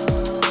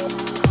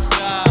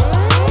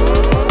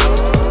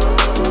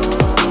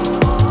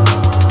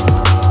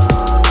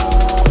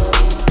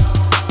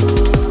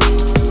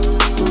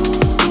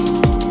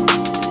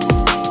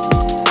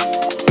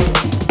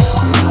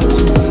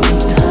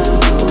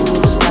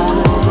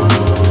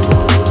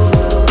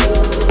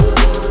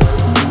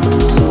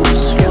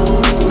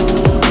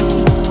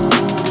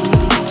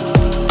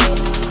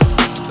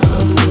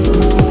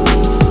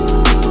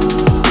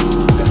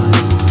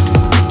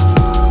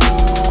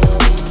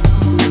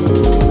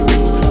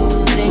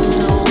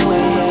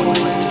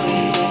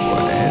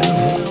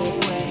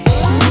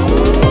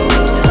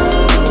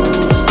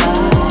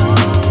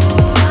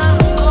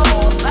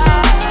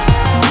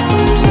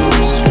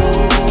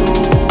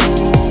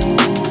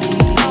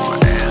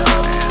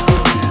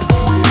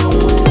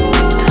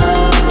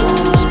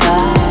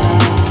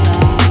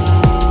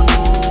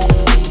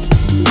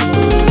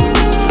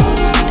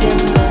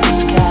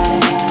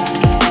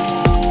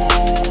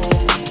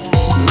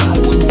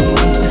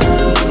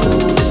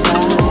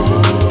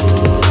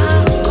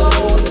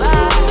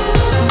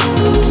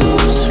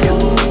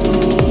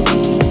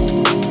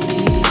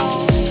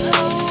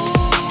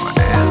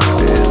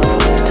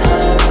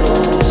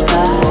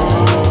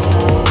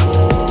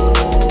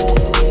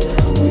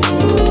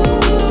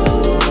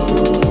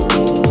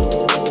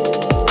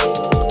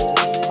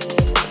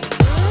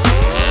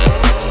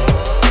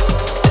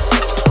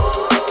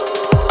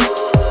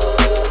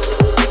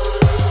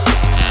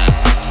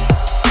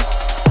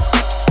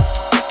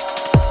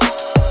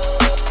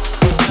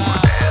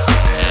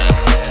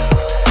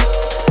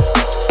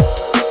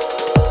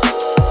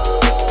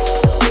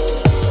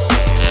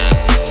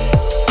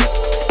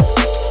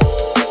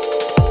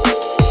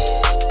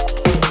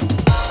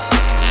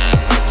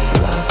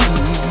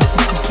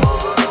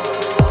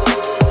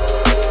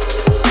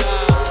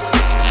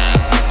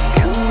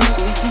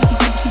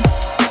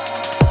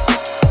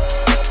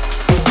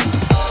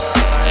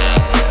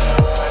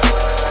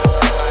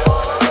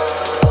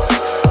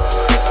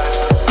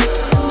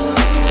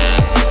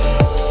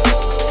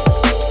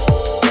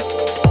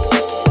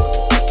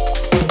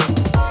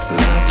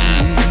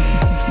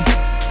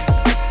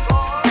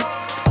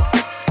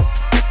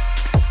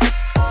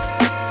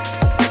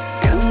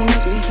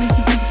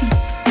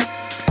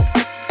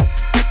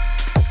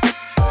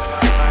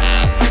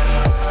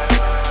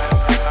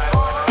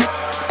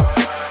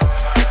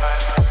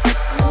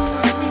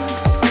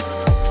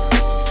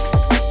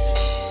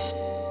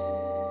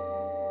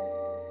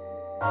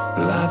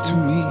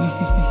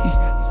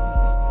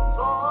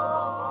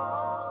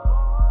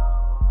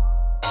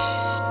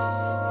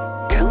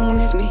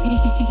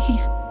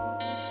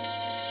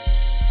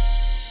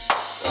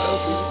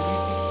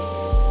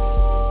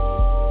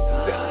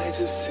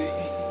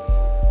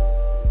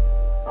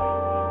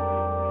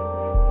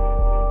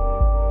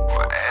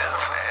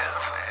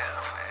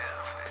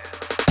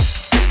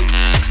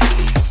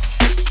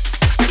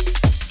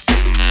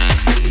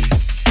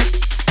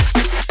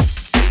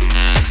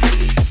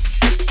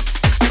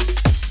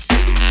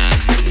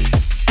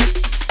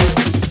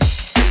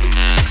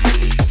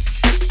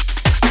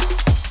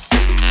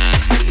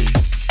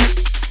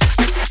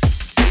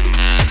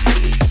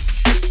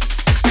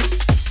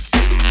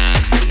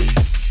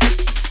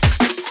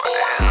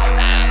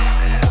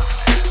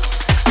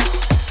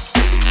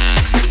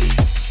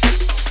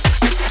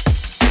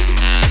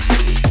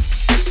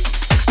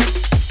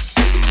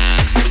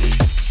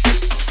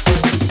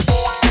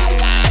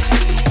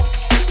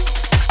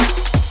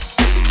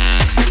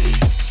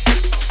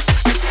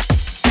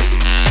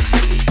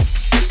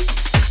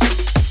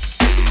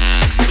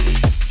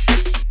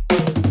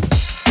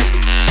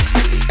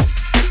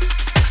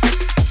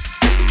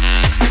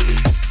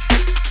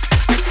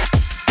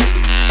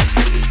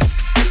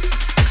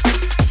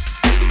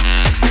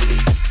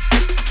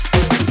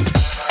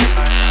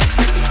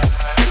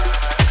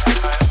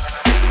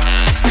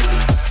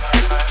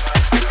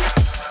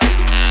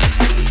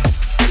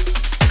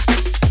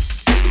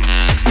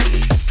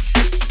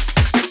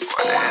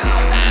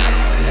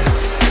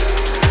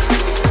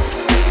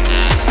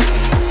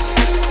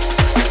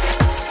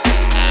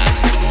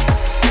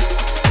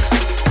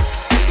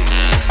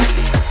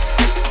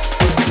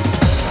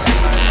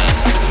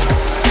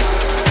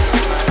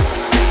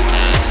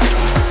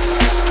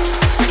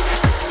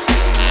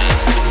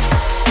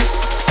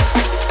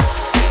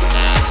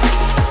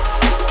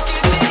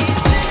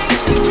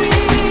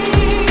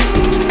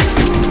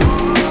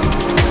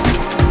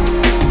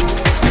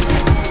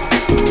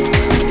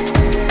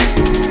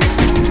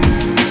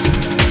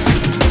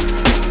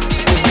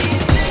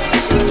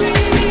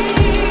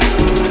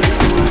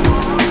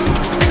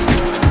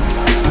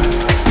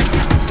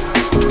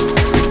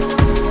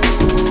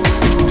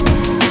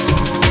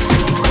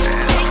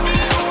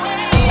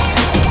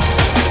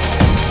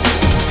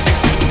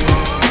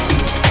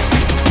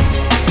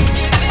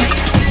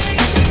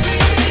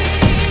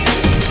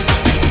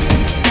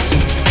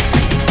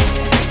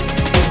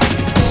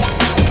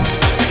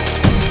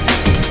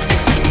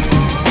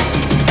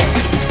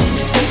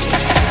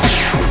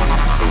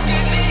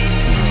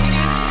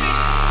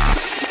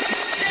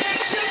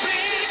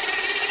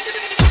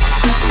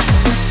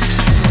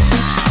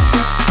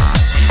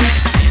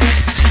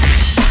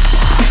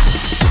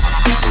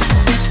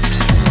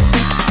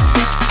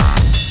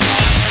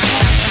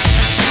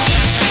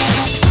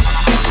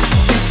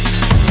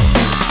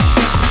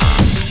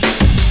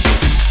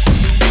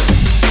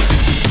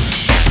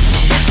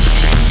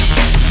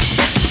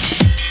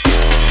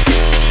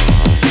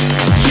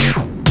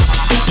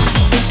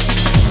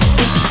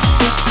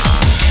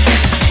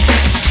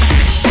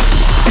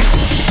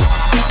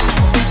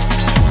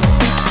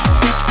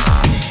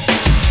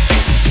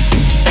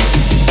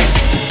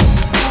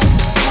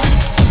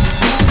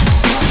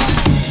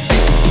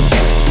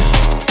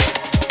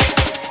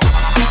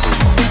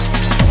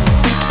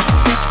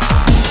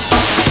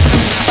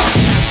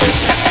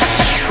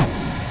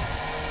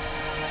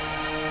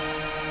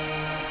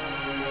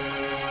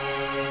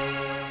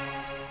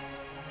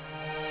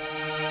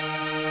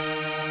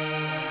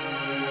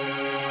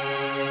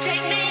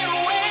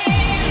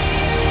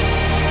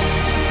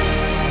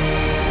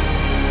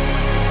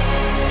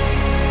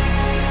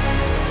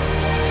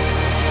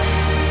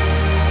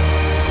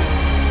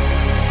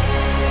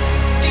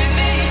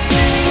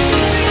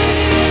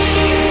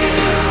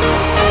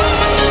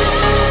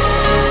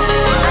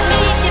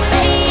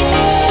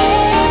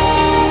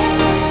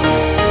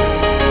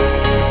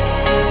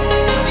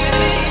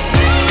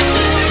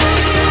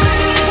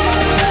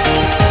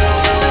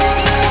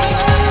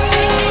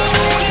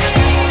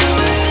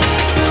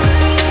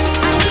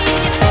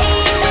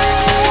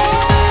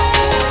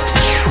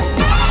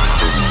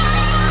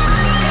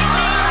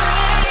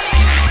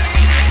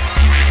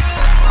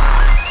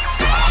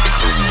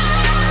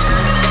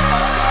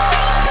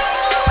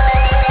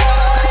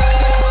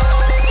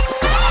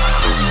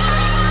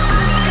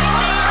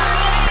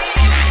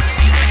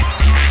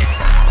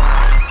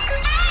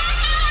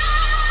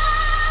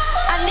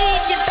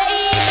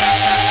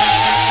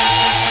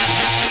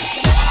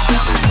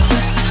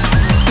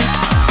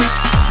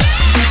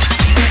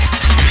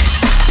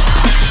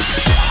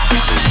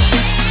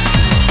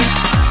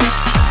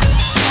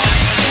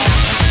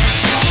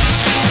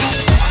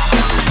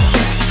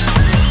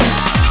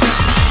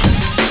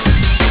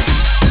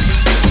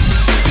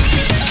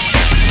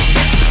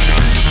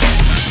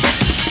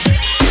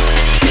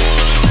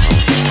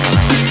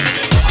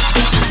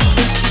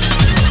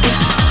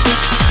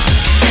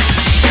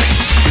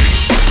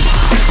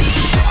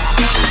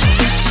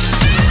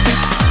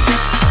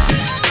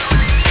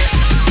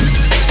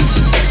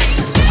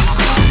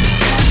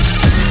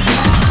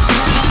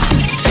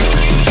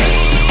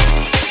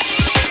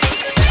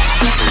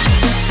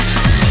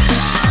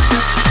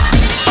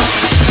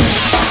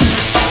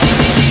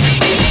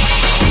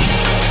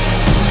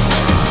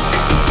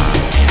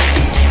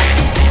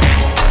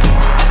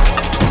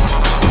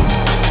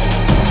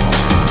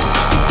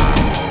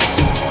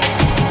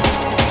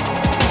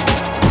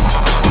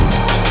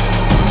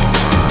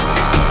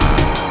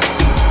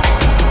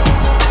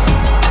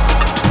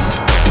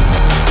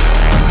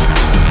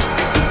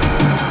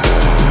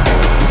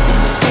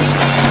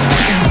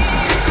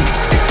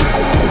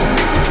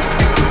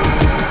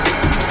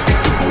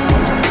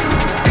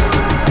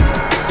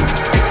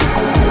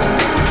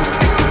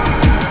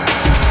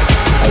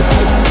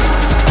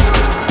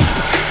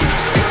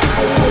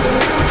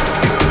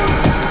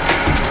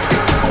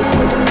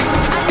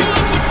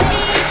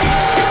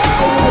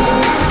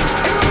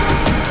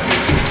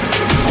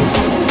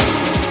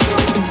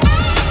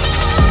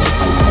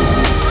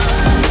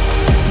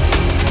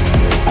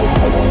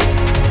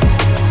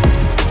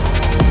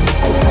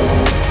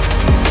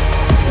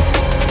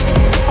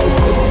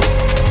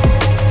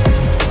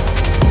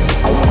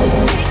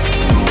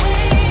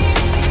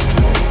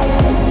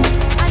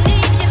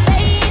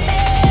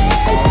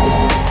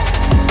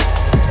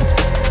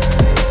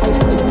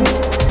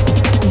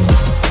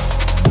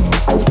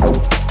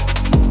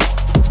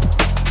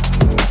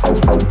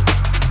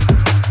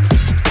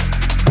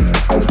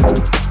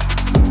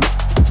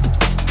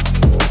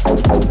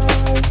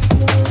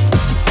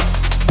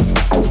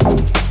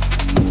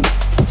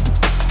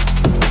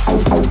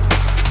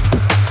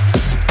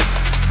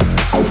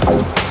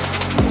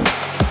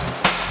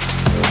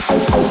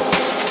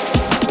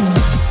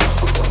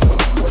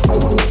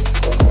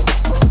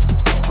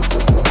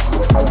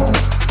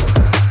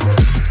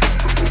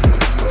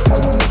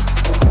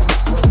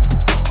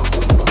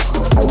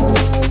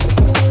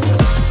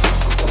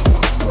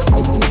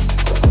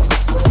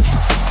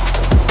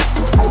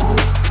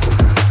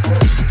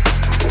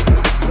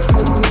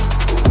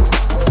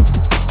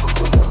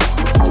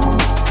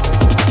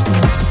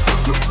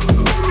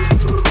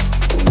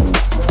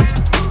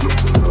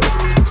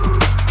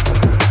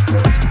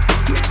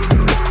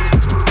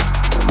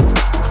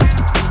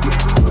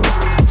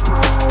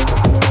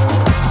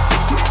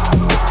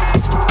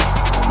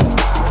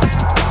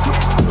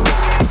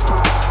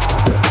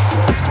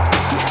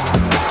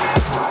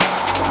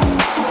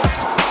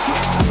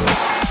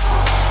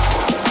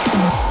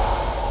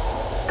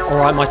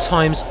 Right, my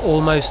time's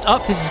almost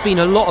up. This has been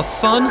a lot of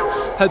fun.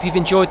 Hope you've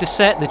enjoyed the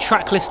set. The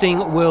track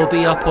listing will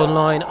be up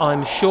online,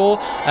 I'm sure.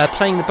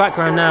 Playing in the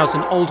background now is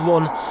an old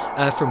one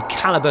from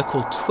Calibre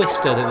called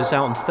Twister that was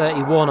out on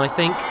 31, I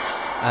think.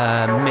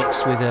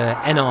 Mixed with a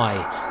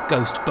NI,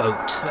 Ghost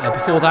Boat.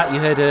 Before that you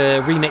heard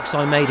a remix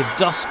I made of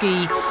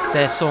Dusky,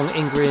 their song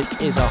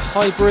Ingrid is a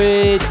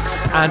Hybrid,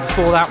 and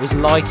before that was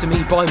Lie to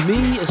Me by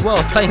me as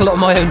well. Playing a lot of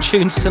my own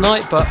tunes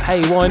tonight, but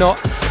hey, why not?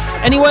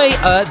 Anyway,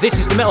 this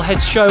is the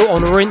Metalheadz Show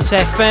on Rinse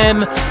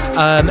FM.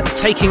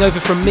 Taking over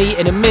from me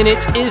in a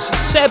minute is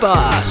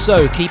Seba,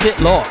 so keep it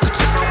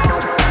locked.